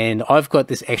restless, and I've got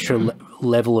this extra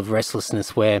level of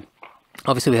restlessness where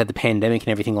obviously we had the pandemic and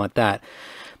everything like that,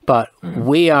 but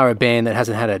we are a band that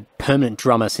hasn't had a permanent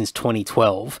drummer since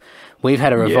 2012. We've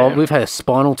had we've had a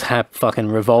Spinal Tap fucking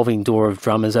revolving door of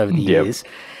drummers over the years.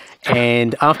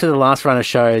 And after the last run of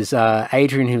shows,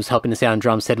 Adrian, who was helping us out on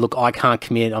drums, said, look, I can't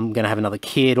commit. I'm going to have another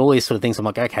kid, all these sort of things. I'm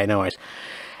like, okay, no worries.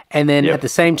 And then at the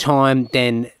same time,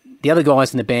 then the other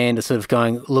guys in the band are sort of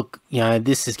going, look,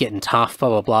 this is getting tough, blah,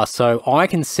 blah, blah. So I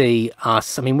can see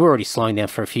us, we're already slowing down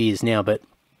for a few years now, but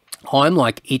I'm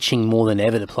like itching more than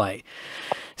ever to play.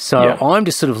 So I'm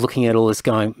just sort of looking at all this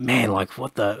going, man, like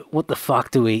what the fuck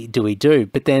do we do?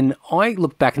 But then I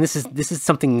look back, and this is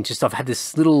something just I've had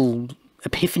this little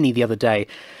epiphany the other day,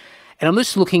 and I'm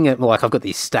just looking at, like, I've got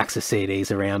these stacks of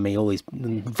CDs around me, all these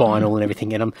vinyl and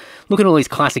everything, and I'm looking at all these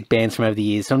classic bands from over the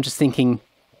years. So I'm just thinking,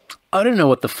 I don't know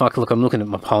what the fuck, look, I'm looking at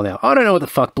my poll now. I don't know what the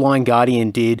fuck Blind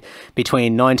Guardian did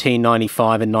between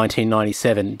 1995 and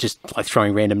 1997, just like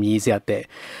throwing random years out there.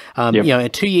 A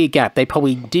 2-year gap. They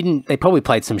probably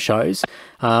played some shows.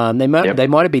 They might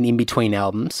have been in between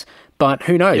albums, but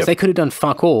who knows? They could have done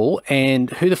fuck all,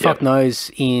 and who the fuck knows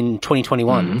in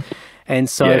 2021. And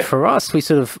so for us, we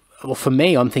sort of, well, for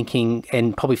me, I'm thinking,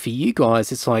 and probably for you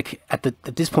guys, it's like at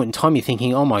this point in time, you're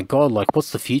thinking, oh my God, like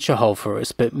what's the future hold for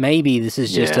us? But maybe this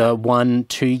is just a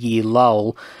 1-2 year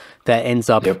lull that ends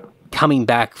up coming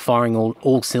back, firing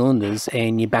all cylinders,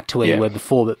 and you're back to where you were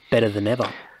before, but better than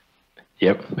ever.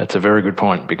 Yep, that's a very good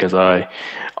point, because I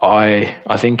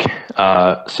think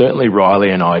certainly Riley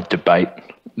and I debate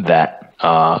that,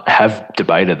 have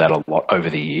debated that a lot over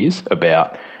the years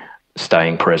about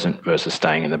staying present versus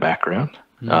staying in the background.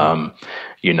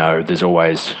 There's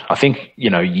always, I think,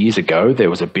 years ago, there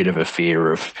was a bit of a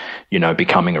fear of,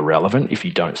 becoming irrelevant if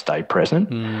you don't stay present.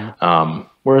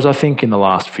 Whereas I think in the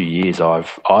last few years,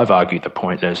 I've argued the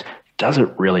point is, does it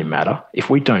really matter if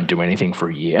we don't do anything for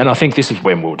a year? And I think this is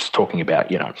when we were just talking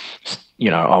about,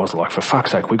 I was like, for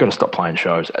fuck's sake, we've got to stop playing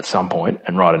shows at some point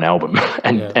and write an album.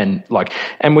 And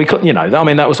we could,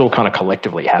 that was all kind of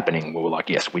collectively happening. We were like,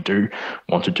 yes, we do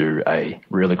want to do a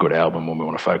really good album when we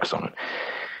want to focus on it.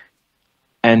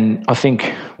 And I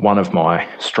think one of my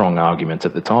strong arguments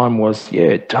at the time was,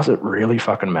 does it really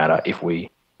fucking matter if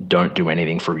we don't do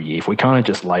anything for a year? If we kind of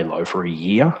just lay low for a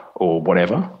year or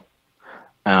whatever,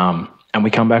 and we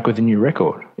come back with a new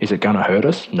record, is it going to hurt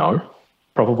us? No.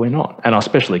 Probably not. And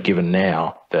especially given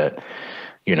now that,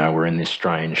 we're in this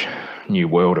strange new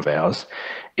world of ours,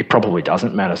 it probably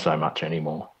doesn't matter so much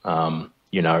anymore.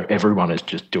 Everyone is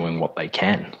just doing what they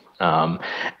can.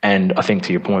 And I think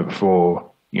to your point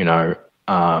before,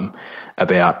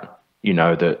 about,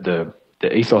 the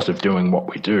ethos of doing what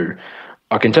we do,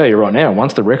 I can tell you right now,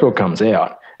 once the record comes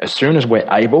out, as soon as we're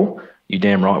able, you're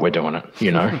damn right we're doing it.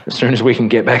 As soon as we can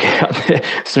get back out there,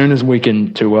 as soon as we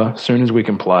can tour, as soon as we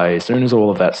can play, as soon as all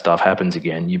of that stuff happens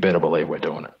again, you better believe we're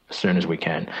doing it as soon as we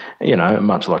can.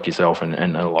 Much like yourself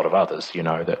and a lot of others,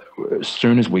 that as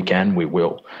soon as we can, we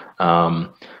will.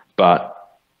 But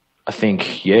I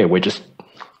think, we're just,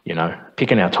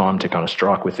 picking our time to kind of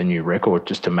strike with a new record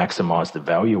just to maximize the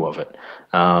value of it.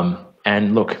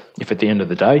 And look, if at the end of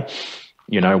the day,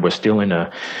 we're still in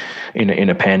a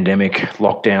pandemic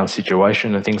lockdown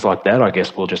situation and things like that, I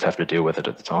guess we'll just have to deal with it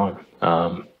at the time.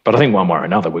 But I think one way or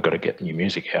another, we've got to get new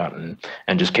music out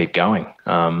and just keep going.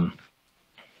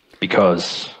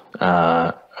 Because,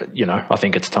 I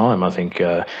think it's time. I think,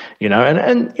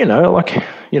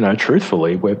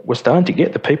 truthfully, we're starting to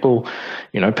get the people,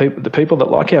 the people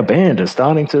that like our band are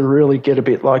starting to really get a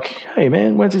bit like, hey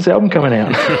man, when's this album coming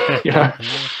out?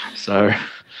 So,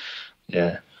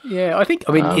 yeah. Yeah, I think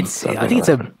it's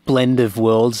a blend of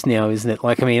worlds now, isn't it?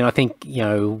 Like, I think,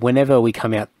 whenever we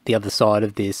come out the other side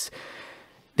of this,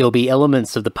 there'll be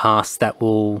elements of the past that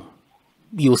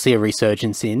you'll see a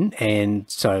resurgence in, and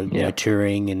so,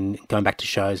 touring and going back to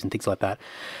shows and things like that.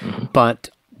 But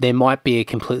there might be a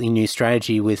completely new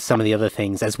strategy with some of the other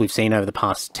things, as we've seen over the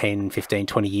past 10, 15,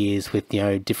 20 years with,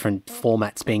 different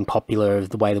formats being popular, of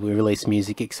the way that we release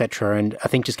music, etc. And I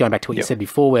think just going back to what you said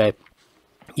before, where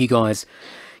you guys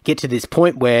get to this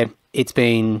point where it's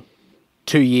been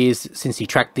 2 years since you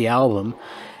tracked the album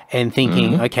and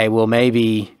thinking, okay, well,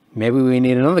 maybe we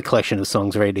need another collection of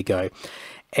songs ready to go.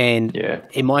 And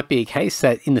it might be a case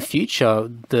that in the future,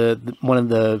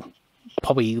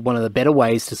 probably one of the better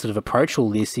ways to sort of approach all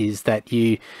this is that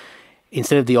you,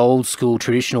 instead of the old school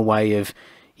traditional way of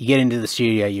you get into the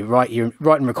studio, you write and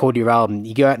record your album,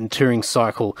 you go out in a touring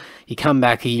cycle, you come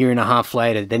back a year and a half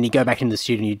later, then you go back into the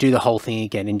studio and you do the whole thing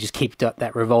again and just keep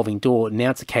that revolving door. Now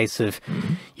it's a case of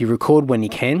you record when you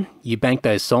can, you bank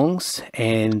those songs,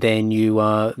 and then you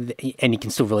can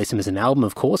still release them as an album,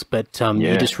 of course, but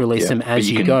you just release them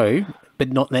as you go,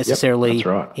 but not necessarily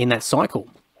in that cycle.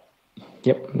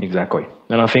 Yep, exactly.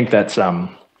 And I think that's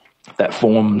that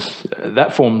forms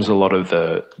a lot of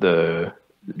the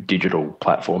digital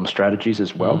platform strategies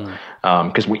as well,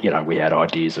 because we had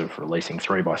ideas of releasing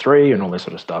 3x3 and all this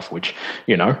sort of stuff, which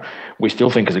we still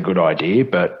think is a good idea,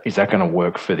 but is that going to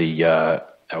work for the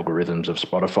algorithms of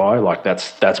Spotify? Like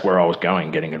that's where I was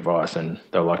getting advice, and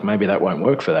they were like, maybe that won't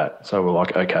work for that. So we're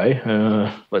like, okay,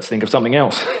 let's think of something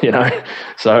else.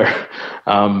 So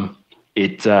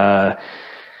it's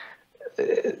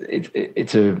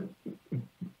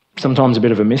sometimes a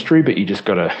bit of a mystery, but you just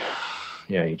gotta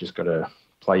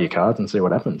play your cards and see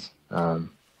what happens. And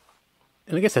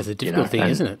I guess that's a difficult thing,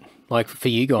 isn't it? Like for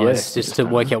you guys, just to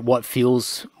work out what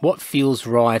feels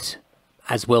right,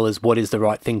 as well as what is the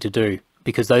right thing to do,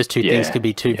 because those two things could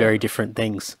be two very different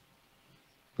things.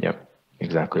 Yep,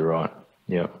 exactly right.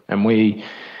 Yep, and we,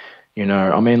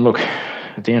 look,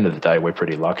 at the end of the day, we're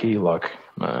pretty lucky. Like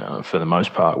for the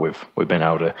most part, we've been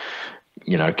able to,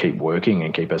 keep working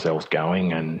and keep ourselves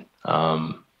going, and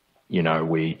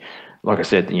we. Like I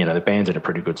said, the band's in a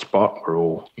pretty good spot. We're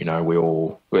all,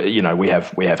 we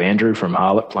have Andrew from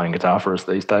Harlot playing guitar for us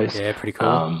these days. Yeah, pretty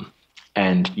cool.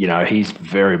 And he's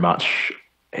very much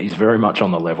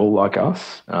on the level like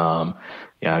us.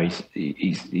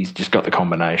 He's just got the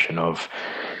combination of,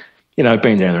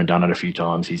 been there and done it a few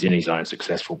times. He's in his own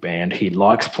successful band. He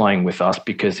likes playing with us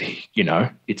because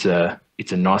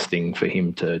it's a nice thing for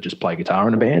him to just play guitar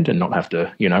in a band and not have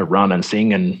to, run and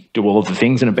sing and do all of the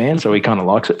things in a band. So he kind of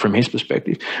likes it from his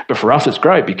perspective. But for us, it's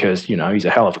great because, he's a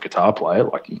hell of a guitar player.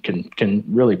 Like he can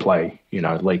really play,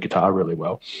 lead guitar really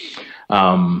well.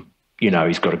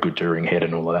 He's got a good touring head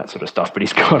and all of that sort of stuff. But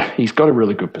he's got a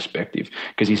really good perspective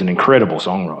because he's an incredible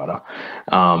songwriter.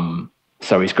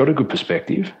 So he's got a good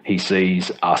perspective. He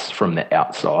sees us from the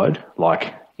outside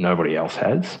like nobody else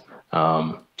has.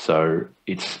 So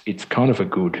it's kind of a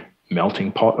good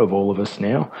melting pot of all of us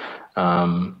now.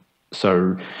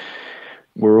 So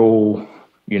we're all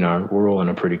in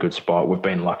a pretty good spot. We've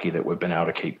been lucky that we've been able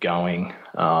to keep going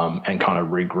and kind of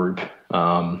regroup.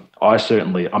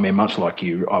 Much like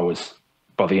you, I was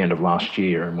by the end of last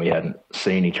year and we hadn't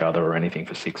seen each other or anything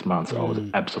for 6 months. I was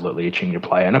absolutely itching to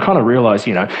play. And I kind of realized,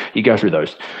 you go through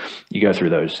those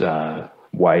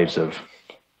waves of,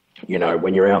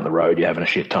 when you're out on the road, you're having a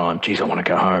shit time. Geez, I want to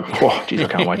go home. Oh, geez, I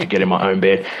can't wait to get in my own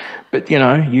bed. But,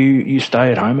 you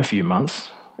stay at home a few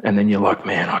months and then you're like,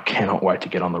 man, I cannot wait to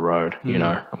get on the road.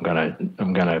 I'm going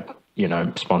to,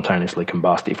 spontaneously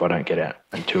combust if I don't get out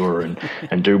and tour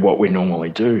and do what we normally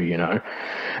do,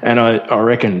 And I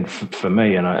reckon for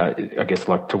me, and I guess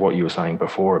like to what you were saying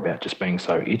before about just being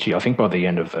so itchy, I think by the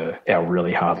end of our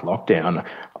really hard lockdown,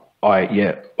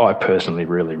 I personally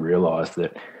really realised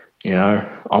that,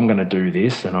 I'm going to do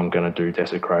this and I'm going to do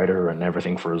Desecrator and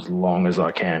everything for as long as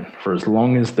I can. For as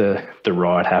long as the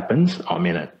ride happens, I'm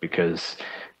in it because,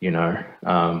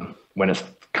 when it's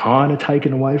kind of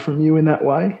taken away from you in that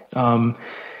way,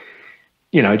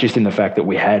 just in the fact that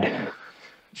we had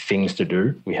things to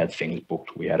do, we had things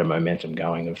booked, we had a momentum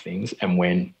going of things. And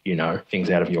when,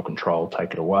 things out of your control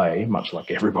take it away, much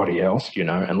like everybody else,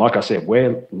 and like I said,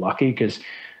 we're lucky because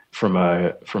from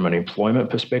an employment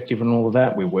perspective and all of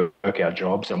that, we work our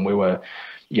jobs and we were,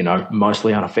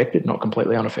 mostly unaffected, not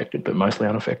completely unaffected, but mostly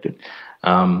unaffected.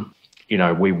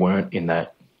 We weren't in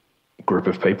that group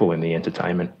of people in the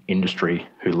entertainment industry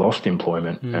who lost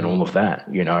employment and all of that.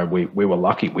 We were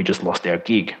lucky. We just lost our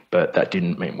gig, but that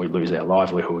didn't mean we lose our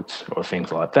livelihoods or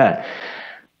things like that.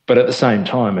 But at the same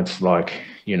time, it's like,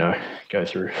 go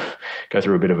through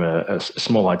a bit of a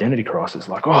small identity crisis.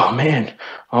 Like, oh man,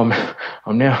 I've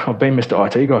been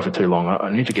Mr. IT guy for too long. I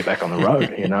need to get back on the road,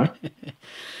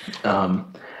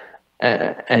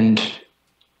 and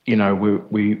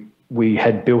we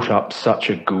had built up such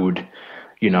a good,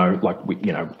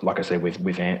 like I said,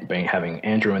 with having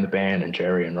Andrew in the band and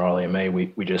Jerry and Riley and me,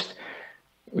 we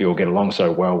all get along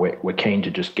so well. We're keen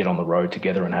to just get on the road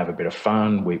together and have a bit of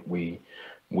fun. We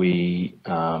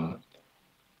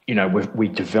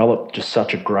developed just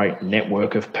such a great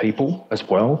network of people as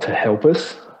well to help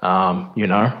us. We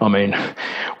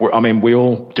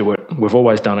all do it. We've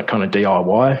always done it kind of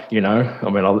DIY.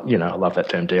 I love that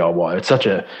term DIY. It's such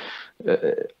a.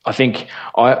 I think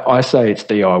I say it's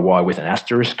DIY with an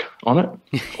asterisk on it,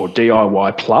 or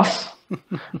DIY plus,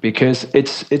 because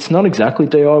it's not exactly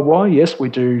DIY. Yes, we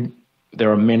do.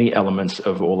 There are many elements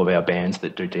of all of our bands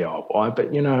that do DIY, but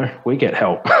we get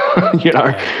help.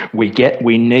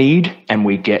 We need and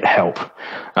we get help.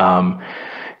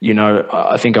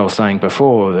 I think I was saying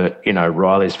before that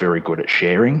Riley's very good at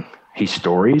sharing his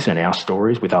stories and our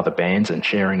stories with other bands and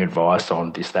sharing advice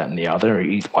on this, that, and the other.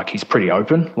 He's pretty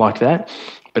open like that.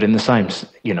 But in the same,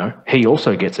 he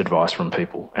also gets advice from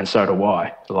people, and so do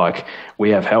I. Like, we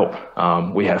have help.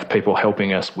 We have people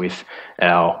helping us with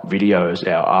our videos,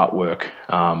 our artwork.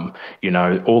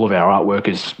 All of our artwork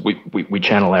is we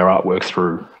channel our artwork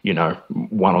through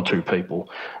one or two people.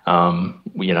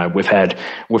 We've had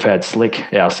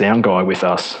Slick, our sound guy, with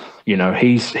us.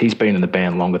 He's been in the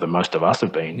band longer than most of us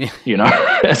have been.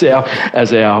 As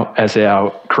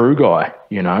our crew guy.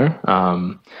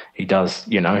 He does.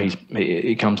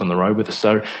 He comes on the road with us.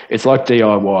 So it's like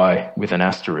DIY with an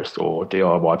asterisk, or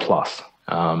DIY plus,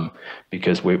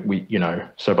 because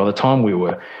So by the time we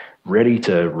were ready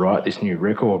to write this new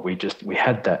record, we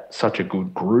had such a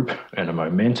good group and a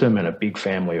momentum and a big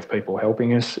family of people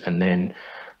helping us, and then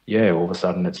all of a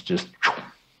sudden it's just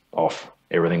off.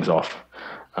 Everything's off.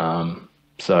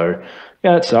 So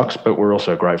it sucks, but we're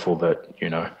also grateful that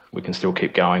we can still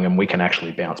keep going, and we can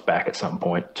actually bounce back at some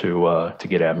point to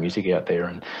get our music out there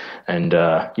and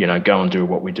go and do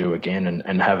what we do again,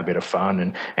 and have a bit of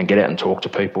fun and get out and talk to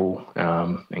people,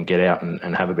 and get out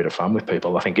and have a bit of fun with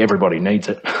people. I think everybody needs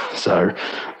it. So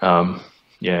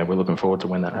we're looking forward to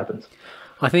when that happens.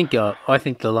 I think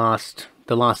the last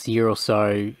year or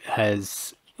so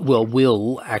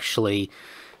will actually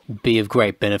be of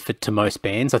great benefit to most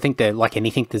bands. I think that, like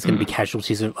anything, there's going to be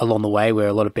casualties along the way where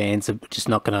a lot of bands are just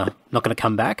not gonna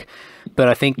come back. But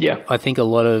I think a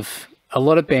lot of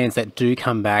bands that do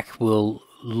come back will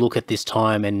look at this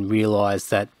time and realize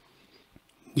that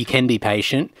you can be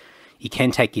patient, you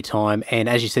can take your time, and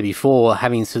as you said before,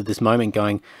 having sort of this moment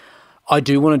going, I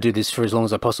do want to do this for as long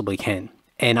as I possibly can,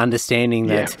 and understanding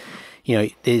that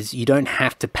you don't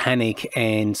have to panic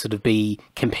and sort of be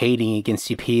competing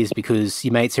against your peers because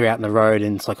your mates are out on the road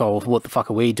and it's like, oh, what the fuck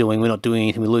are we doing? We're not doing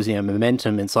anything. We're losing our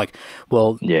momentum. And it's like,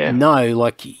 well, no,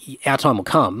 like our time will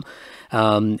come.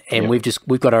 And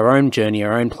we've got our own journey,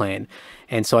 our own plan.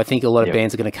 And so I think a lot of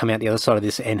bands are going to come out the other side of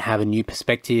this and have a new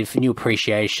perspective, a new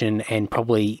appreciation, and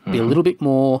probably be a little bit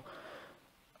more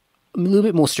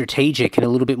strategic and a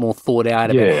little bit more thought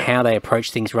out about how they approach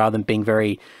things, rather than being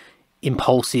very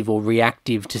impulsive or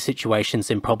reactive to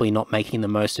situations and probably not making the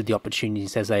most of the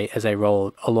opportunities as they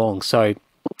roll along. So, I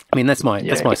mean, that's my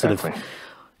sort of,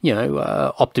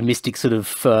 optimistic sort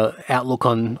of outlook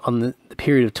on the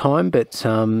period of time. But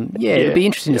it'll be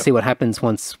interesting to see what happens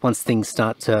once things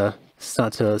start to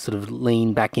sort of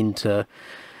lean back into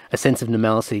a sense of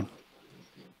normalcy.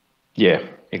 Yeah,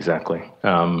 exactly.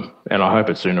 And I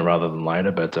hope it's sooner rather than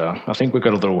later. But I think we've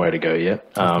got a little way to go yet.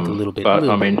 A little bit. But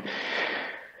I mean,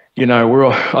 we're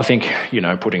all, I think,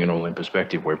 putting it all in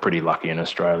perspective, we're pretty lucky in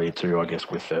Australia too, I guess,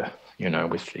 with the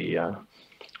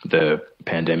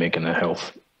pandemic and the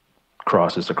health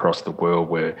crisis across the world.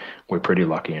 We're pretty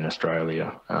lucky in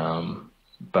Australia.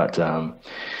 But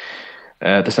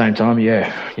at the same time,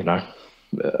 a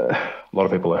lot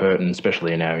of people are hurting,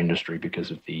 especially in our industry,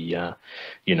 because of the,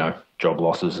 job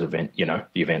losses, the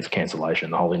events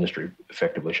cancellation, the whole industry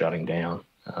effectively shutting down.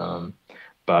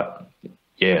 But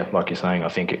yeah, like you're saying, I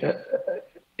think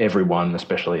everyone,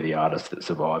 especially the artists that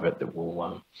survive it, that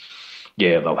will,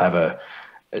 they'll have a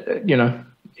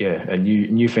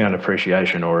newfound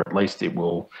appreciation, or at least it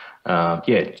will, I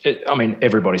mean,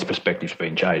 everybody's perspective's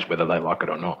been changed, whether they like it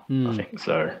or not. I think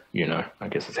so. I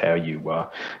guess it's how you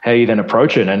then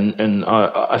approach it, and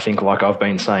I think, like I've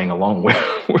been saying along with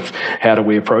how do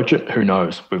we approach it? Who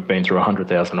knows? We've been through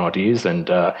 100,000 ideas, and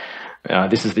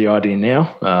this is the idea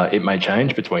now. It may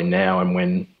change between now and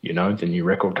when the new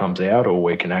record comes out, or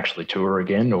we can actually tour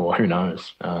again, or who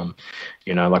knows.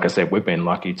 Like I said, we've been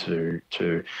lucky to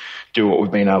do what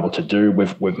we've been able to do.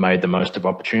 We've made the most of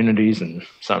opportunities, and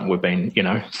some we've been,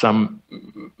 some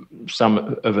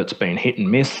of it's been hit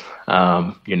and miss,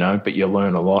 but you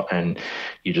learn a lot and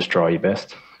you just try your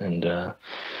best. And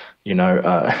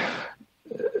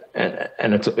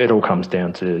and it all comes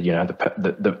down to, you know,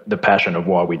 the passion of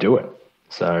why we do it.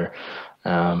 So,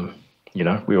 you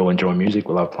know, we all enjoy music.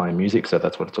 We love playing music, so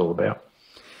that's what it's all about.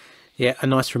 Yeah, a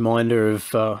nice reminder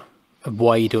of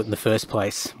why you do it in the first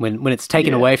place. When it's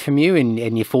taken away from you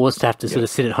and you're forced to have to sort of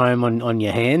sit at home on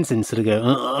your hands and sort of go,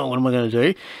 what am I going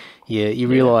to do? You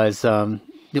realise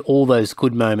all those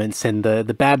good moments and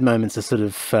the bad moments are sort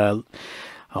of,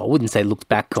 I wouldn't say looked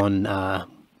back on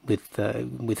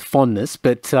with fondness,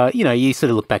 but you know, you sort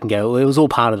of look back and go, well, it was all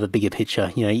part of the bigger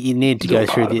picture. You know, you need to go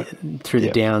through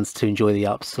the downs to enjoy the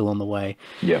ups along the way.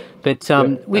 Yeah, but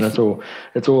and it's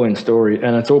all in story,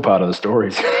 and it's all part of the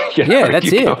stories. You know,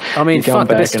 that's it. I mean, fuck,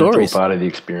 the best stories. It's all part of the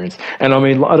experience. And I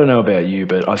mean, I don't know about you,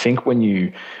 but I think when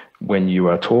you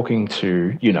are talking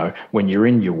to, you know, when you're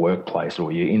in your workplace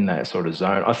or you're in that sort of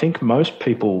zone, I think most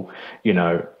people, you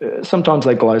know, sometimes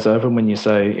they glaze over when you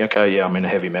say, okay, yeah, I'm in a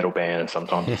heavy metal band. And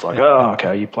sometimes it's like, oh,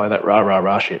 okay, you play that rah, rah,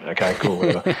 rah shit. Okay, cool,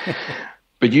 whatever.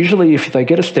 But usually if they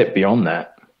get a step beyond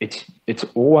that, it's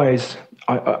always,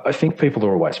 I think people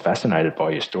are always fascinated by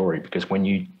your story, because when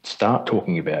you start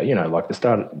talking about, you know, like the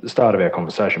start of our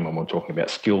conversation when we're talking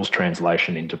about skills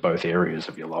translation into both areas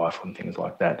of your life and things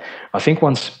like that, I think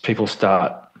once people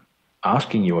start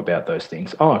asking you about those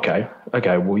things, oh, okay,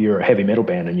 well, you're a heavy metal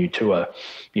band and you tour,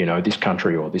 you know, this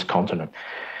country or this continent.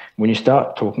 When you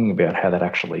start talking about how that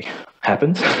actually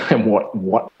happens and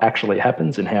what actually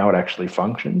happens and how it actually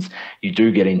functions, you do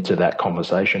get into that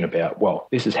conversation about, well,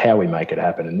 this is how we make it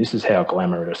happen, and this is how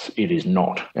glamorous it is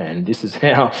not, and this is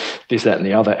how this, that, and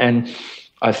the other. And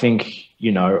I think,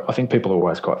 you know, people are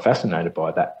always quite fascinated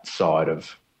by that side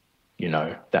of, you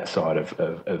know, that side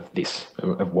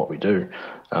of what we do,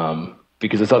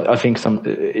 because I think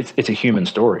it's a human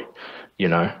story. You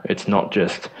know, it's not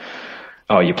just,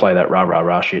 oh, you play that rah, rah,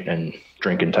 rah shit and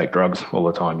drink and take drugs all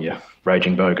the time, you're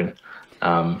raging bogan.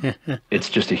 It's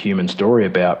just a human story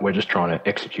about, we're just trying to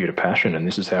execute a passion, and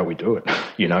this is how we do it.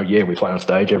 You know, yeah, we play on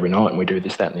stage every night and we do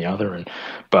this, that, and the other,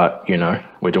 but, you know,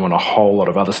 we're doing a whole lot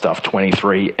of other stuff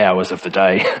 23 hours of the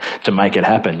day to make it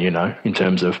happen, you know, in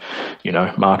terms of, you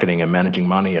know, marketing and managing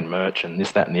money and merch and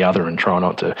this, that, and the other, and try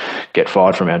not to get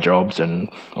fired from our jobs and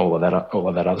all of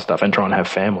that other stuff, and try and have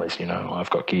families. You know, I've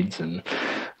got kids and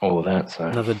all of that. So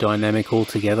another dynamic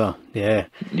altogether. Yeah.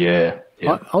 Yeah.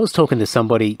 I was talking to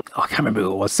somebody, I can't remember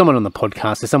who it was, someone on the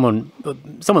podcast, or someone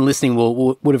listening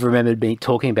would have remembered me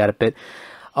talking about it, but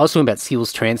I was talking about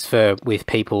skills transfer with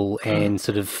people and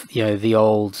sort of, you know, the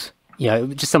old, you know,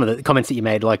 just some of the comments that you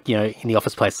made, like, you know, in the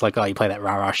office place, like, oh, you play that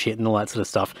rah-rah shit and all that sort of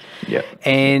stuff. Yeah.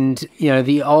 And, you know,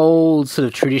 the old sort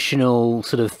of traditional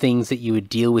sort of things that you would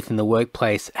deal with in the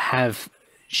workplace have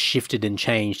shifted and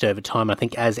changed over time. I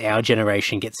think as our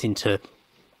generation gets into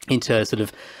sort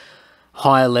of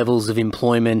higher levels of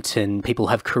employment and people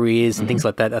have careers and things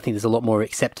like that, I think there's a lot more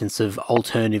acceptance of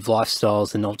alternative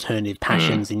lifestyles and alternative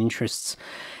passions and interests.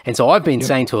 And so I've been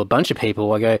saying to a bunch of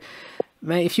people, I go,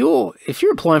 mate, if you're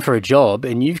applying for a job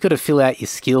and you've got to fill out your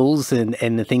skills and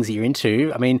the things that you're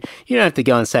into, I mean, you don't have to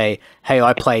go and say, hey,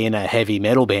 I play in a heavy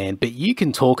metal band, but you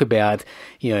can talk about,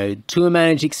 you know, tour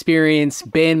manage experience,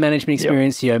 band management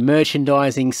experience, you know,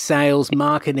 merchandising, sales,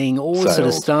 marketing, all this sort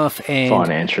of stuff. And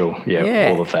financial,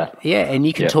 all of that. Yeah, and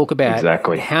you can talk about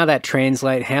how that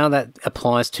translates, how that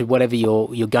applies to whatever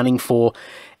you're gunning for.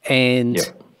 And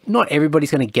not everybody's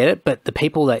going to get it, but the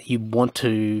people that you want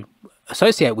to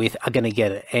associate with are going to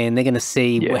get it, and they're going to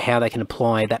see how they can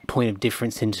apply that point of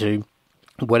difference into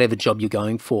whatever job you're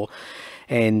going for.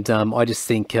 And I just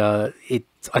think I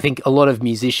think a lot of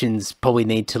musicians probably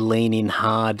need to lean in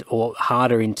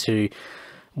harder into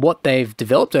what they've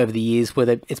developed over the years,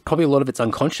 where it's probably a lot of it's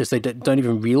unconscious. They don't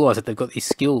even realize that they've got these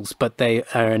skills, but they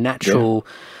are a natural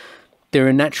they're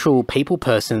a natural people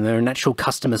person. They're a natural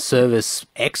customer service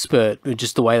expert,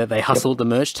 just the way that they hustle at the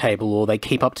merch table, or they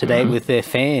keep up to date with their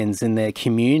fans and their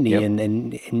community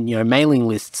and you know, mailing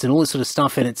lists and all this sort of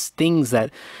stuff. And it's things that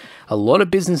a lot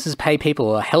of businesses pay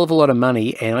people a hell of a lot of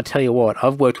money. And I tell you what,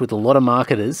 I've worked with a lot of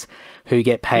marketers who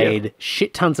get paid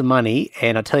shit tons of money.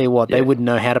 And I tell you what, they wouldn't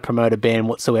know how to promote a band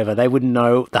whatsoever. They wouldn't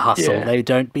know the hustle. They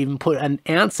don't even put an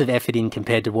ounce of effort in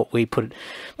compared to what we put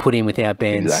in with our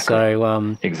bands.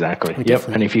 So exactly.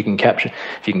 And if you can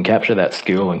capture that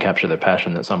skill and capture the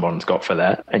passion that someone's got for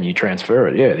that, and you transfer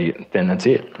it, then that's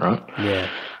it, right? Yeah.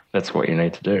 That's what you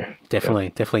need to do.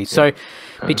 Definitely. So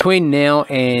between now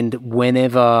and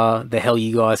whenever the hell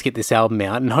you guys get this album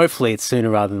out, and hopefully it's sooner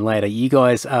rather than later, you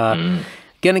guys are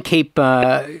going to keep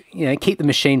the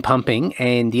machine pumping,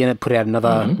 and you're going to put out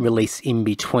another release in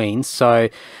between. So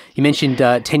you mentioned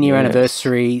 10-year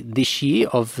anniversary this year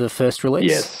of the first release.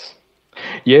 Yes.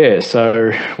 Yeah,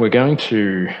 so we're going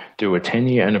to do a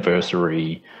 10-year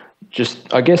anniversary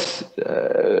just, I guess,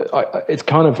 it's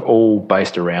kind of all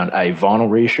based around a vinyl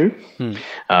reissue.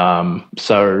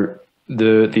 So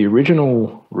the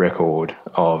original record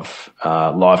of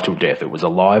Live Till Death, it was a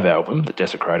live album that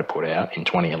Desecrator put out in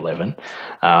 2011.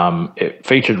 It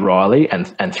featured Riley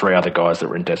and 3 other guys that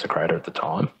were in Desecrator at the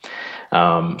time.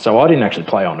 So I didn't actually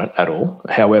play on it at all.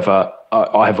 However,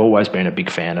 I have always been a big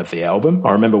fan of the album.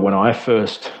 I remember when I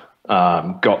first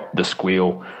got the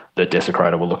squeal that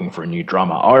Desecrator were looking for a new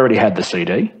drummer, I already had the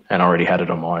CD and I already had it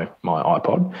on my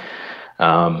iPod.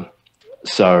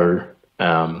 So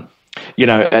I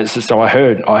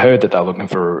heard that they're looking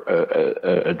for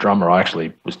a drummer. I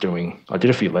did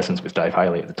a few lessons with Dave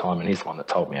Haley at the time, and he's the one that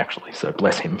told me, actually. So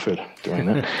bless him for doing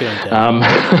that.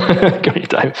 Good on you,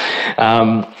 Dave.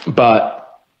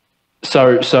 But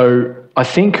so I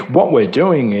think what we're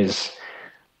doing is,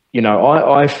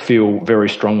 I feel very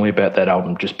strongly about that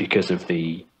album just because of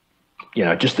the,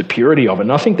 just the purity of it.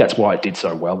 And I think that's why it did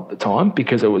so well at the time,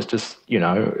 because it was just,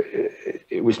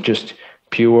 it was just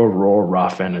pure, raw,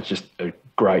 rough, and it's just a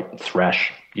great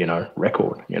thrash,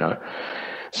 record,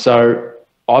 So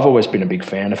I've always been a big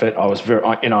fan of it. I was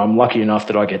I'm lucky enough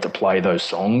that I get to play those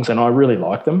songs, and I really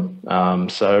like them.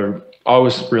 So I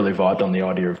was really vibed on the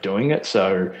idea of doing it.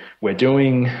 So we're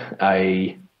doing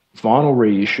a vinyl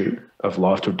reissue of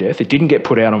Live Till Death. It didn't get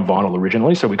put out on vinyl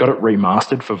originally, so we got it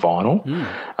remastered for vinyl.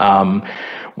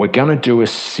 We're going to do a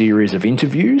series of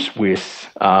interviews with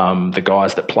the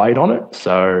guys that played on it.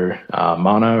 So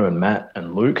Mano and Matt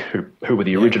and Luke, who were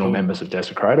the original members of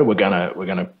Desecrator. We're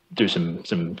gonna do some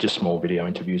just small video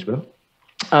interviews with them.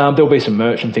 There'll be some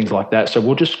merch and things like that. So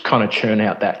we'll just kind of churn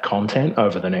out that content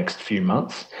over the next few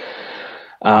months,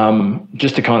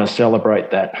 just to kind of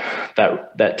celebrate that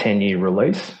 10-year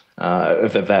release.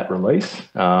 Of that release.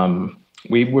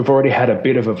 We've already had a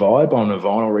bit of a vibe on a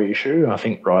vinyl reissue. I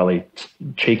think Riley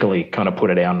cheekily kind of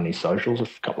put it out on his socials a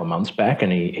couple of months back,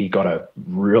 and he got a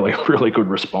really, really good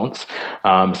response.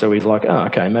 So he's like, oh,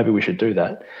 okay, maybe we should do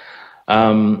that.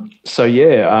 Vinyl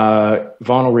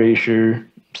reissue,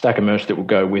 stack of merch that will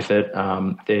go with it.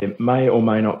 There may or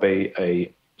may not be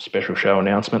a special show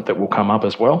announcement that will come up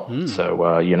as well.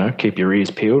 So, keep your ears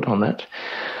peeled on that.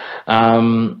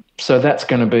 So that's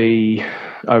going to be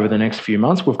over the next few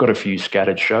months. We've got a few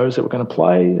scattered shows that we're going to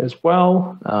play as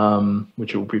well,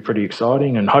 which will be pretty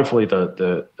exciting. And hopefully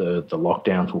the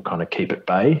lockdowns will kind of keep at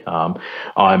bay.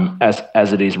 I'm as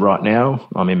it is right now,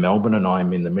 I'm in Melbourne and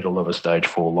I'm in the middle of a stage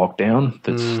 4 lockdown.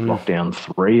 That's lockdown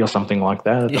 3 or something like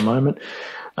that at the moment.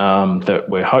 That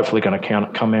we're hopefully going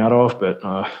to come out of. But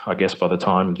I guess by the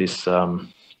time this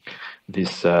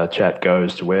chat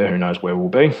goes to who knows where we'll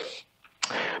be.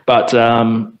 But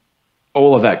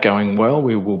all of that going well,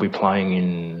 we will be playing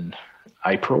in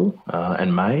April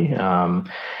and May,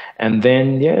 and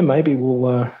then maybe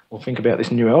we'll think about this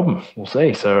new album. We'll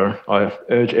see. So I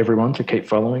urge everyone to keep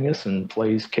following us and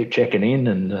please keep checking in,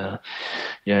 and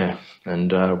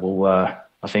we'll.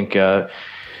 I think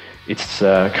it's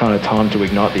kind of time to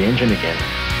ignite the engine again.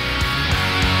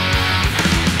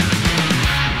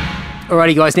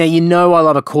 Alrighty, guys. Now, I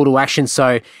love a call to action,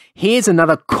 so here's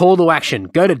another call to action.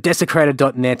 Go to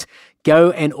desecrator.net,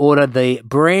 go and order the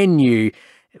brand new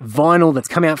vinyl that's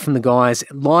come out from the guys,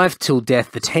 Live Till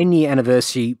Death, the 10-year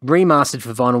anniversary, remastered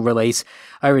for vinyl release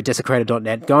over at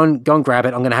desecrator.net. Go and grab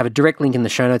it. I'm going to have a direct link in the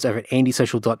show notes over at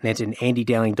andysocial.net and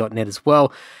andydowling.net as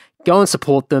well. Go and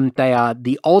support them. They are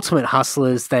the ultimate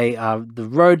hustlers. They are the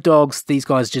road dogs. These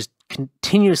guys just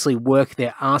continuously work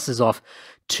their asses off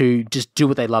to just do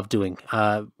what they love doing,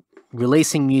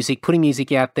 releasing music, putting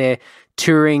music out there,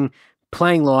 touring,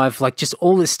 playing live, like just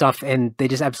all this stuff, and they're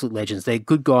just absolute legends. They're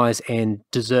good guys and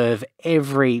deserve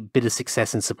every bit of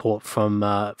success and support from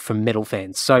metal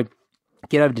fans. So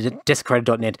get over to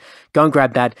desecrator.net, go and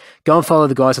grab that, go and follow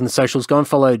the guys on the socials, go and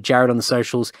follow Jared on the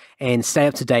socials, and stay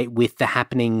up to date with the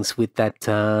happenings with that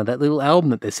little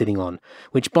album that they're sitting on,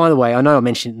 which, by the way, I know I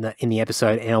mentioned in the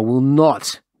episode, and I will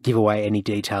not give away any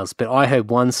details, but I heard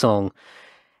one song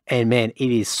and man,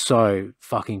 it is so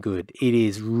fucking good. It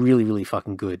is really, really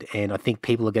fucking good. And I think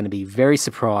people are going to be very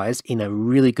surprised in a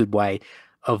really good way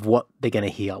of what they're going to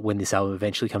hear when this album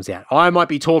eventually comes out. I might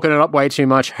be talking it up way too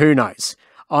much. Who knows?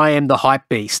 I am the hype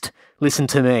beast. Listen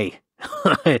to me.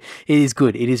 It is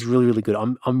good. It is really, really good.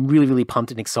 I'm really, really pumped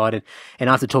and excited.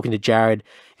 And after talking to Jared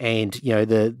and,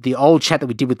 the old chat that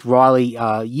we did with Riley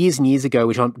years and years ago,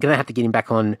 which I'm going to have to get him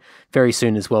back on very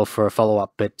soon as well for a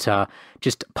follow-up, but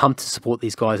just pumped to support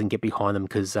these guys and get behind them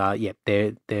because,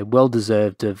 they're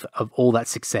well-deserved of all that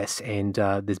success, and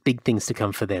there's big things to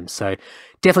come for them. So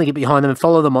definitely get behind them and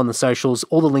follow them on the socials.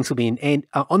 All the links will be in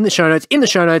the show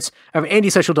notes over at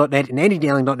andysocial.net and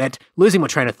andydowling.net. Losing my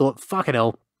train of thought. Fucking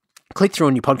hell. Click through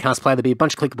on your podcast player. There'll be a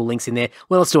bunch of clickable links in there.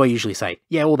 What else do I usually say?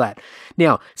 Yeah, all that.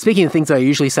 Now, speaking of things I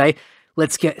usually say,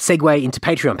 let's segue into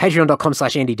Patreon.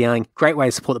 Patreon.com/Andy Dowling. Great way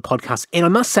to support the podcast. And I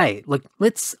must say, like,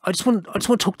 I just want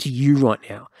to talk to you right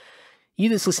now. You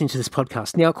that's listening to this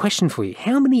podcast. Now, a question for you.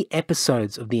 How many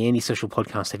episodes of the Andy Social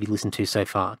Podcast have you listened to so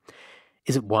far?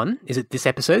 Is it one? Is it this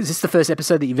episode? Is this the first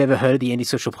episode that you've ever heard of the Andy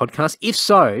Social Podcast? If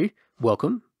so,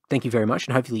 welcome. Thank you very much.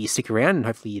 And hopefully you stick around and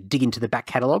hopefully you dig into the back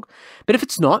catalogue. But if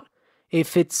it's not,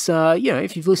 if it's,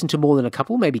 if you've listened to more than a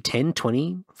couple, maybe 10,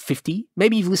 20, 50,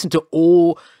 maybe you've listened to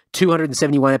all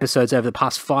 271 episodes over the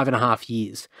past 5.5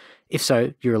 years. If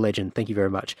so, you're a legend. Thank you very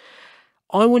much.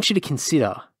 I want you to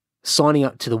consider signing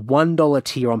up to the $1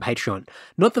 tier on Patreon.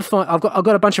 Not the I've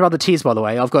got a bunch of other tiers, by the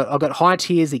way. I've got higher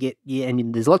tiers that get,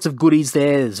 and there's lots of goodies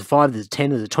there. There's a $5, there's a $10,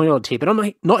 there's a $20 tier, but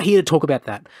I'm not here to talk about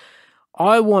that.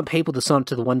 I want people to sign up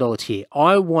to the $1 tier.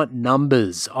 I want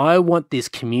numbers. I want this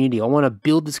community. I want to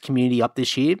build this community up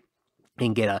this year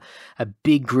and get a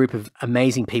big group of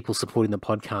amazing people supporting the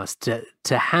podcast.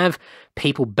 To have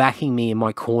people backing me in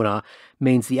my corner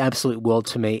means the absolute world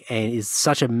to me and is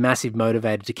such a massive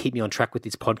motivator to keep me on track with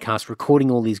this podcast,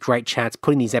 recording all these great chats,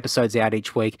 putting these episodes out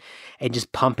each week and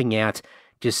just pumping out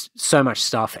just so much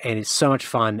stuff, and it's so much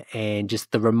fun. And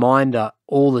just the reminder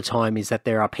all the time is that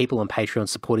there are people on Patreon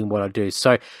supporting what I do.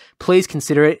 So please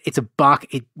consider it. It's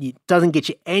 $1. It doesn't get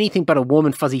you anything but a warm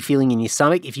and fuzzy feeling in your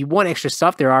stomach. If you want extra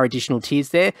stuff, there are additional tiers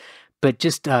there, but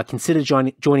just consider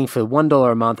joining for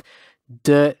 $1 a month.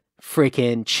 Dirt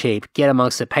freaking cheap. Get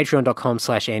amongst it.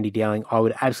 Patreon.com/Andy Dowling. I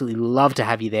would absolutely love to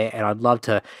have you there, and I'd love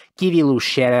to give you a little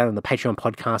shout out on the Patreon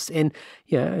podcast, and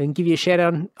and give you a shout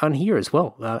out on here as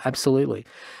well. Absolutely.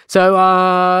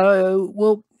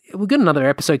 So, we've got another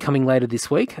episode coming later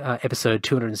this week, episode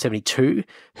 272.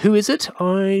 Who is it?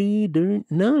 I don't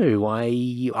know.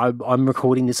 I'm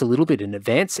recording this a little bit in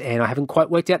advance, and I haven't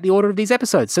quite worked out the order of these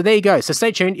episodes. So there you go. So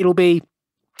stay tuned. It'll be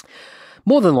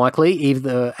more than likely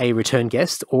either a return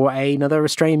guest or another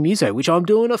Australian muso, which I'm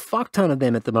doing a fuck ton of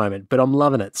them at the moment, but I'm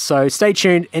loving it. So stay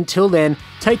tuned. Until then,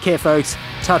 take care, folks.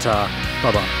 Ta-ta.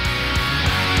 Bye-bye.